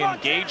 And he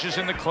engages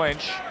in the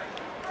clinch.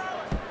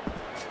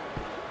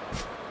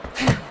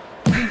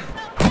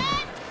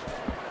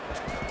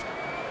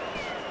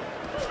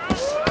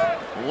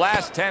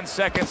 Last 10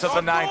 seconds of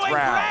the 9th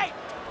round.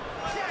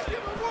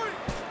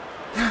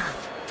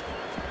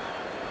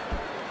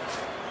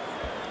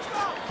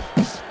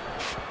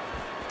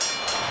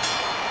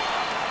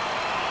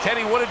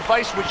 Teddy, what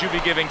advice would you be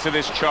giving to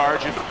this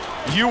charge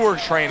if you were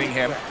training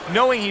him,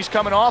 knowing he's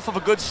coming off of a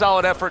good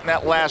solid effort in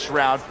that last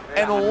round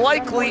and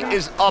likely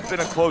is up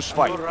in a close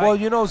fight? Well,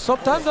 you know,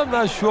 sometimes I'm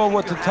not sure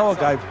what to tell a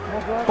guy,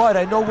 but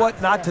I know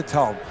what not to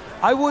tell him.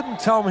 I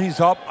wouldn't tell him he's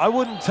up. I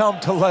wouldn't tell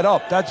him to let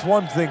up. That's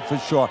one thing for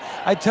sure.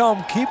 I tell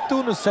him, keep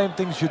doing the same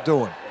things you're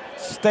doing.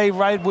 Stay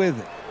right with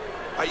it.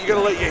 You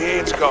gotta let your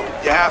hands go.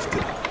 You have to.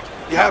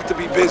 You have to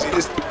be busy.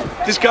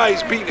 This guy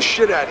is beating the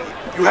shit out of you.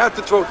 You have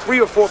to throw 3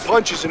 or 4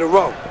 punches in a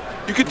row.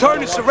 You can turn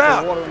this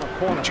around,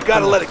 but you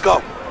gotta let it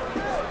go.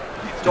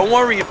 Don't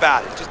worry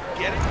about it. Just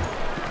get it.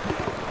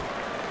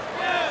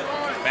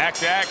 Back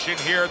to action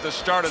here at the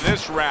start of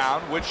this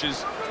round, which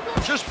is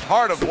just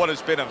part of what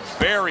has been a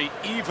very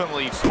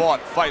evenly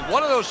fought fight.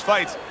 One of those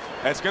fights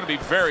that's going to be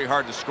very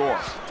hard to score.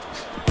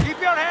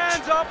 Keep your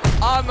hands up.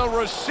 On the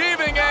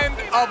receiving end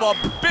of a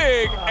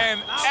big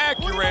and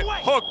accurate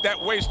hook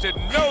that wasted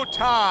no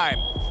time.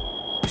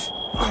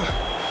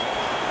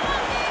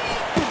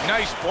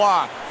 Nice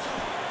block.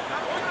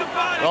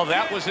 Well,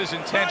 that was his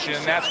intention,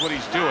 and that's what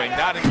he's doing.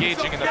 Not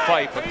engaging in the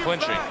fight, but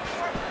clinching.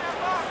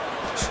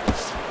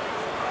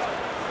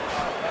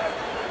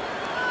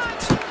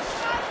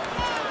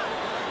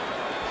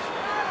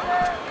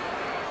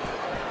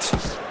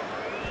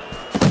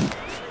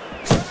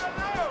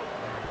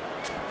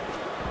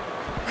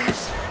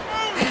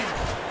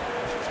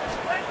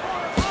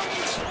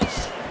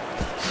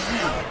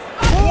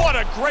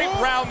 Great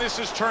round this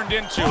has turned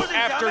into.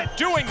 After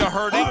doing the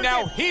hurting,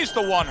 now he's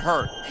the one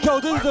hurt. So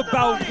this is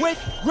about wit,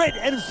 grit,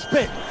 and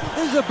spit.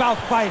 This is about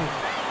fighting.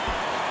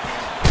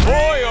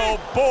 Boy, oh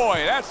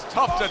boy, that's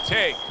tough to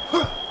take.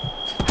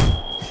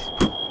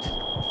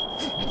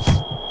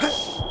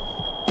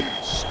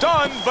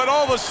 Stunned, but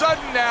all of a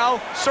sudden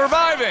now,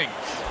 surviving.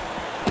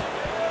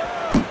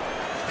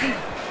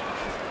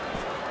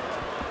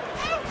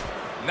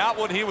 Not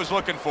what he was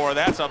looking for.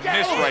 That's a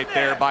miss right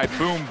there by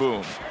Boom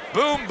Boom.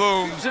 Boom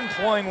Boom's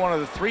employing one of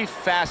the 3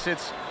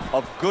 facets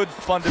of good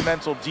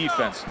fundamental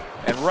defense.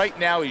 And right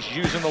now he's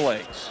using the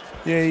legs.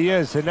 Yeah, he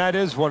is, and that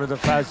is one of the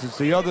facets.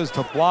 The other's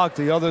to block,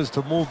 the other's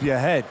to move your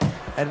head.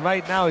 And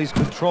right now he's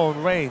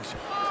controlling range.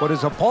 What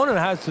his opponent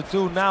has to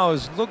do now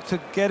is look to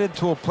get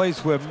into a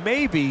place where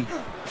maybe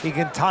he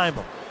can time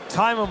him.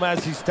 Time him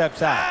as he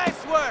steps out.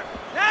 Nice work.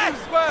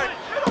 Nice work.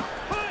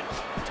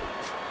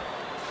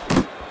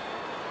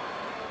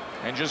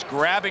 And just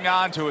grabbing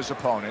onto his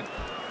opponent.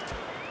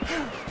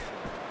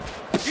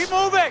 Keep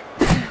moving.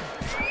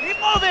 Keep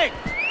moving.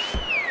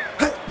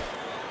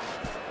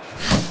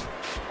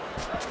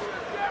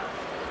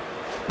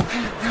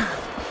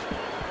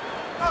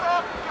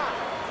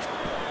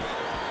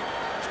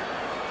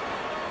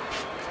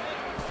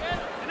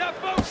 Enough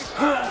focus.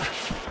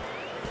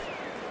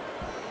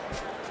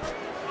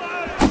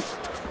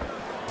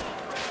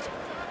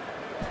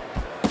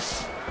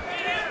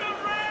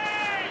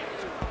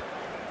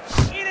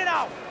 In and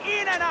out.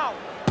 In and out.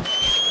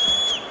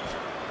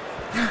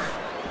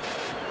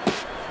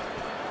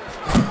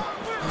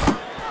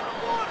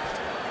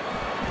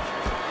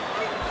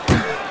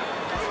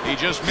 He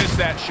just missed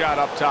that shot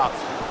up top.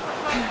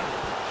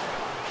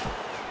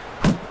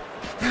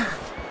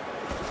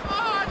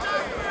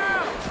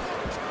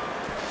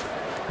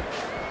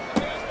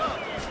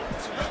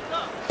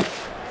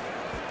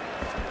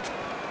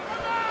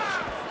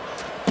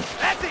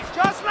 That's it,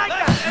 just like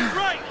that. Left and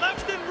right,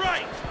 left and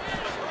right.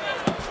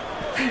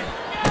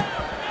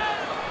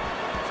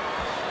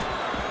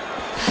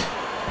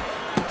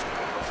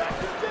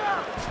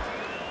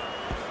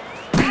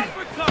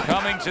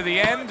 Coming to the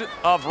end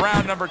of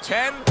round number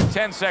 10,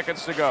 10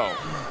 seconds to go.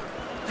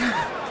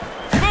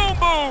 Boom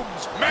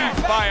Boom's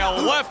backed by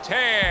a left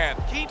hand.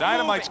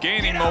 Dynamite's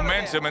gaining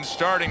momentum and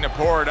starting to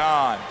pour it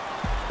on.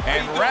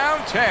 And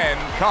round 10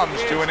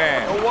 comes to an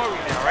end. Don't worry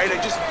now, all right?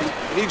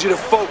 I need you to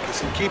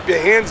focus and keep your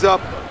hands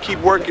up, keep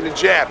working the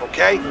jab,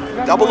 okay?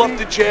 Double up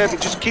the jab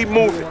and just keep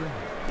moving.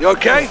 You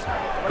okay?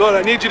 Good,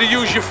 I need you to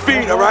use your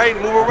feet, all right?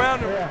 Move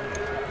around.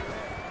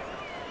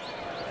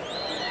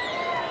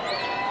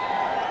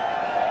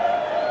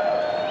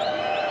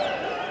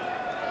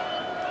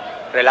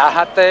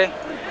 Relájate,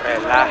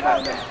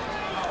 relájate.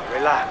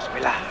 Relax,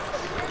 relax.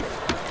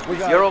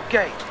 You're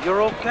okay,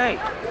 you're okay.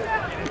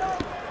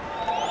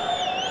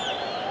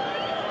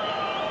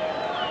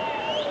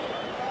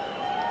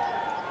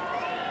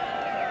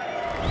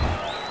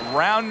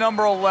 Round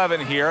number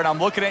 11 here, and I'm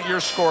looking at your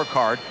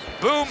scorecard.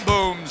 Boom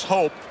Boom's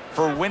hope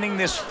for winning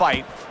this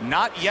fight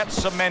not yet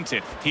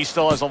cemented. He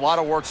still has a lot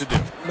of work to do.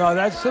 No,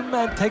 that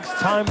cement takes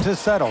time to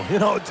settle. You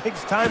know, it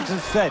takes time to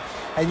set.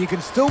 And you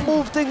can still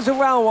move things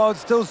around while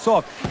it's still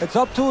soft. It's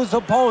up to his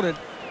opponent.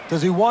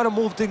 Does he want to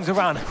move things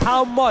around?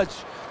 How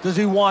much does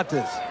he want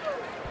this?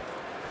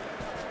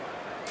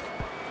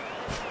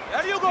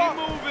 There you go. Keep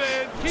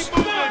moving. Keep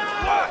moving.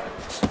 What?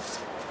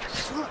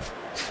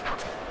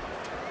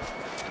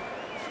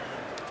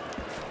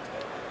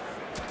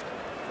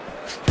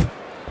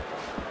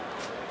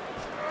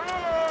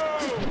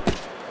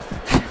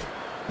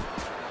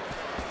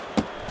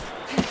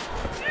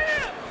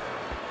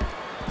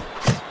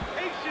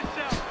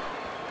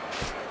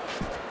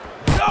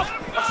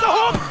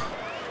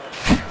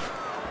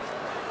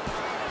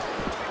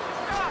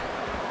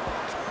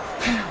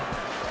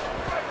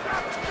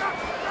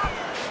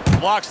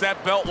 blocks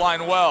that belt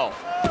line well.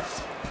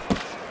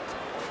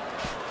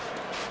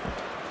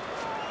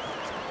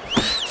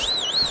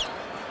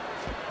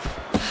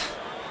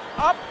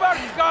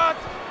 Uppercut!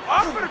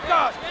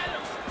 Uppercut!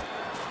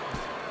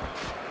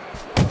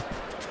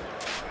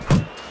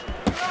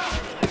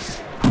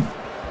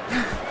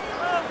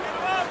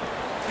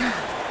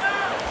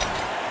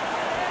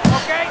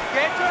 Okay,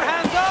 get your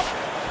hands up.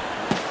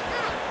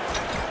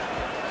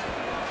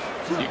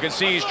 You can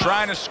see he's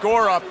trying to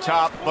score up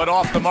top, but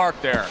off the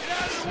mark there.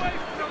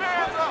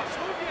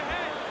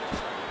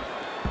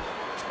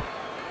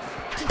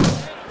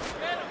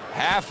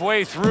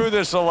 Halfway through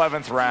this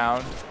 11th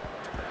round.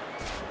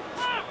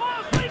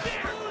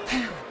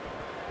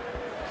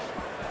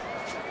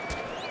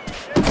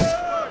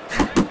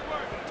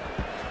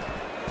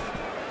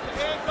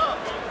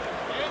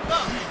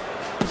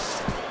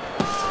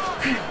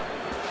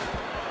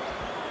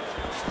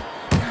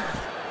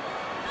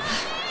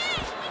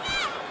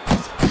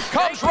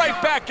 Comes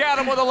right back at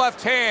him with a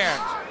left hand.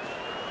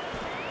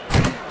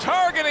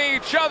 Targeting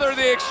each other,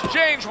 the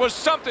exchange was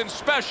something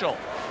special.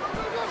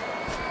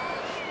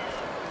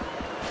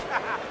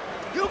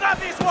 You got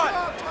this one.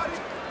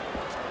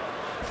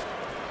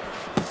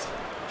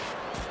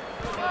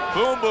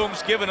 Boom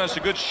Boom's given us a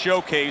good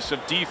showcase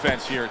of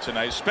defense here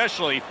tonight,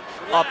 especially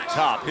up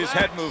top. His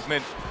head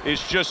movement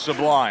is just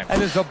sublime.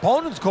 And his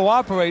opponent's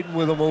cooperating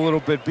with him a little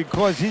bit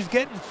because he's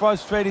getting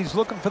frustrated. He's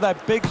looking for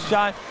that big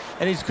shot,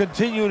 and he's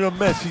continuing to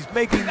miss. He's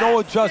making no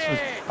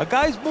adjustments. A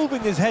guy's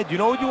moving his head. You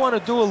know what you want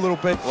to do a little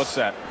bit? What's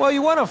that? Well,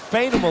 you want to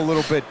feint him a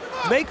little bit.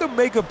 Make him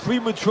make a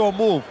premature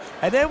move.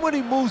 And then when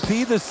he moves to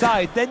either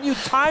side, then you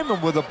time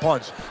him with a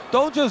punch.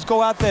 Don't just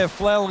go out there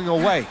flailing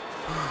away.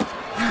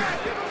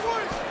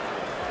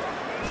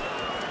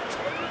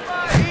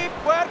 Keep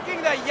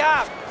working the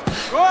jab.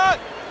 Good,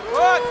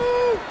 good.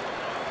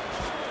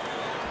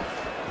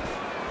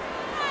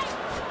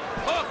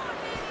 Hook,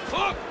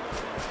 hook.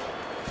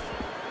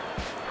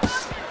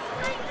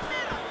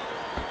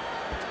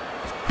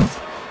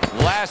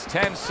 Last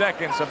 10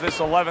 seconds of this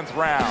 11th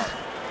round.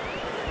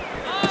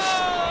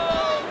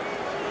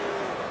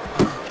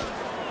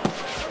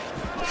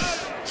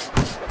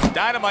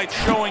 Dynamite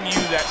showing you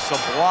that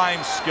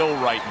sublime skill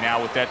right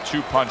now with that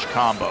two-punch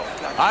combo.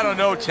 I don't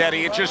know,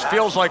 Teddy, it just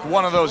feels like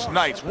one of those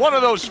nights, one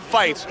of those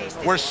fights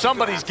where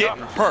somebody's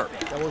getting hurt,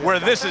 where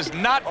this is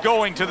not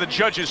going to the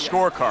judges'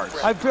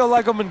 scorecards. I feel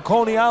like I'm in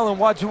Coney Island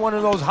watching one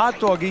of those hot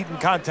dog eating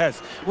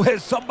contests where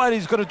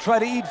somebody's going to try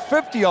to eat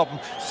 50 of them,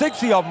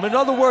 60 of them. In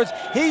other words,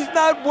 he's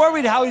not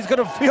worried how he's going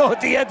to feel at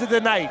the end of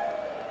the night.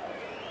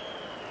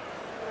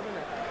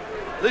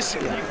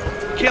 Listen,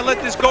 you can't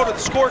let this go to the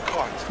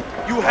scorecards.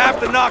 You have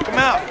to knock him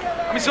out.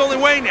 I mean, it's the only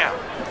way now.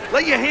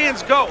 Let your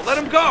hands go. Let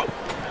him go.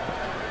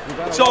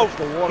 It's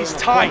over. He's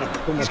tired.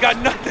 He's got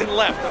nothing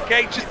left,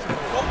 okay? Just go.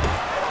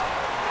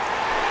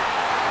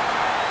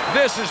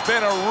 This has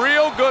been a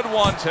real good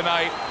one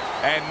tonight,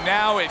 and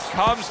now it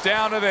comes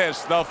down to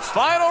this, the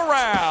final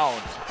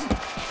round.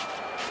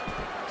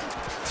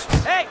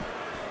 Hey,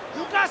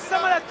 you got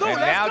some of that too. And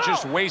Let's now go.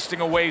 just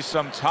wasting away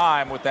some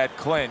time with that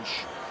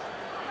clinch.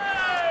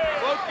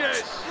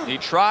 He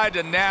tried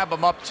to nab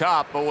him up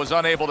top, but was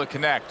unable to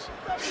connect.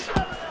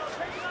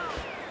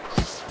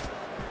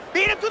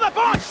 Beat him to the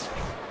punch.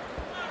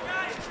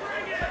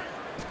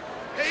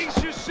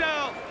 Pace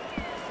yourself.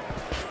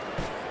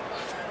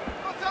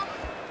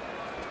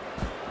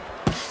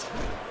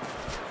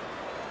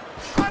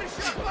 Body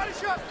shot, body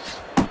shot.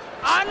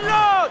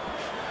 Unload.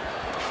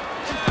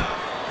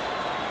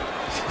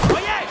 Oh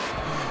yeah.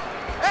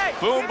 Hey.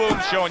 Boom Boom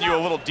showing you a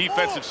little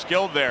defensive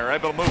skill there,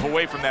 able to move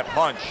away from that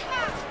punch.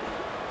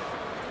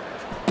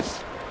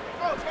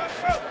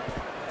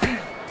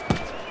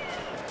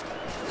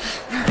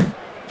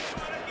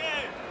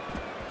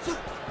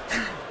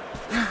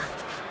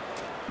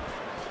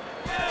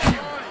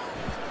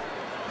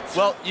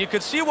 Well, you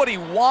could see what he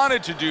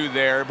wanted to do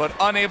there, but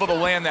unable to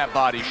land that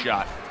body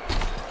shot.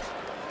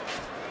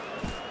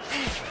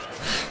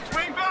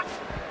 Swing back.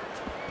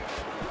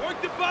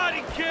 Work the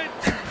body, kid.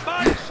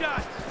 Body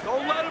shots.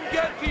 Don't let him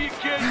get to you,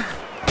 kid.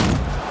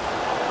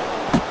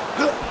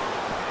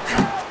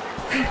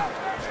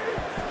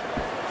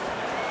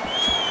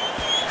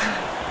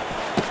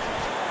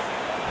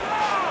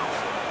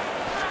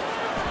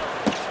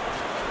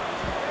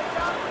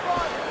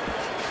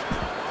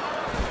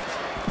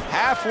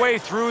 Halfway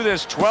through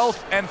this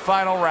 12th and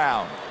final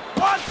round.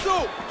 1, 2,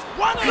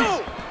 1, 2.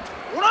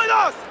 Uno y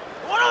dos.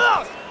 Uno y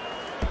dos.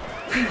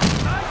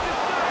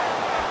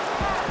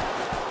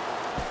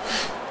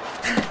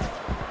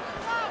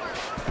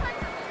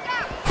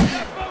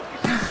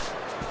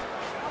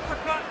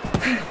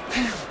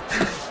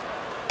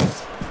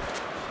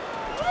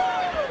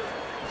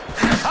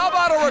 How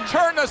about a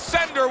return to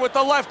sender with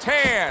the left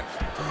hand?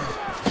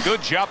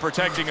 Good job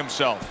protecting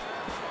himself.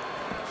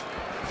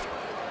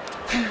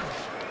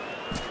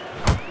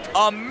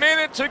 A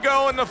minute to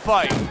go in the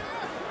fight.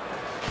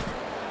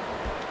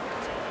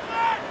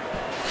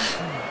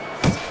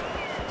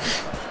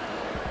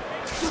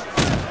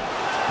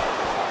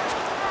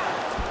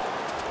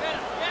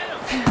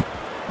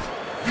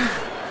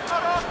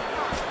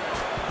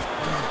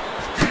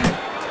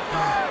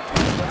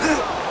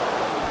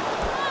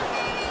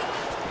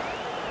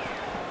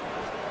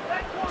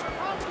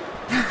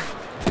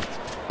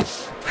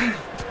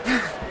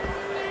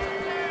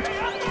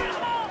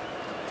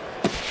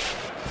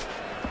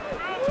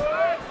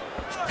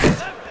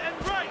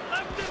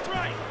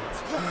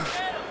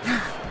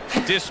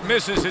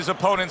 dismisses his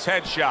opponent's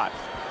headshot.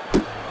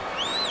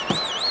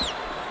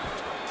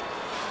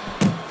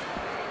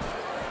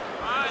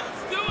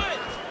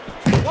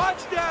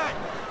 Watch that!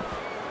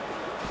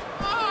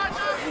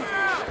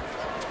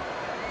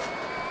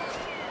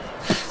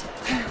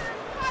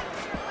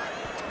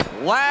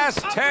 Last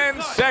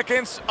 10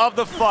 seconds of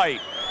the fight.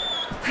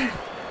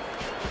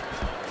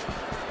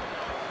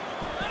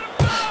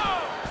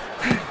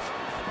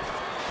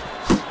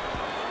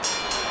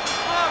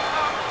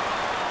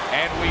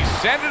 And we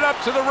send it up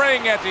to the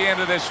ring at the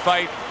end of this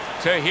fight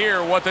to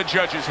hear what the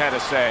judges had to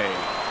say.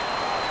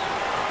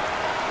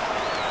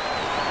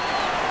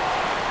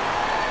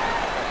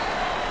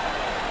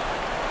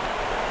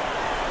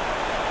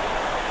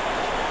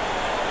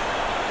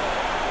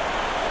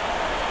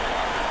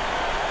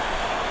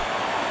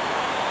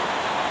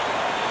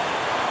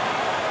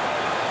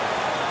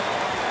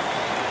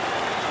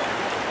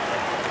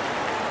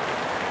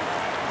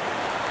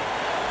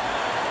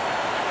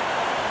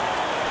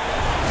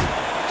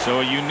 So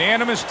a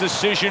unanimous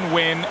decision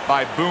win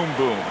by Boom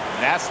Boom.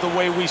 That's the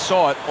way we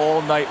saw it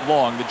all night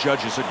long. The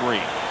judges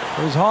agreed.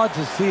 It was hard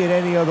to see it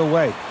any other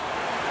way.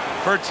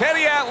 For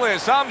Teddy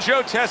Atlas, I'm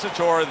Joe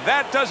Tessitore.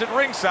 That does it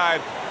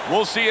ringside.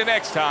 We'll see you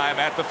next time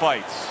at the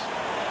fights.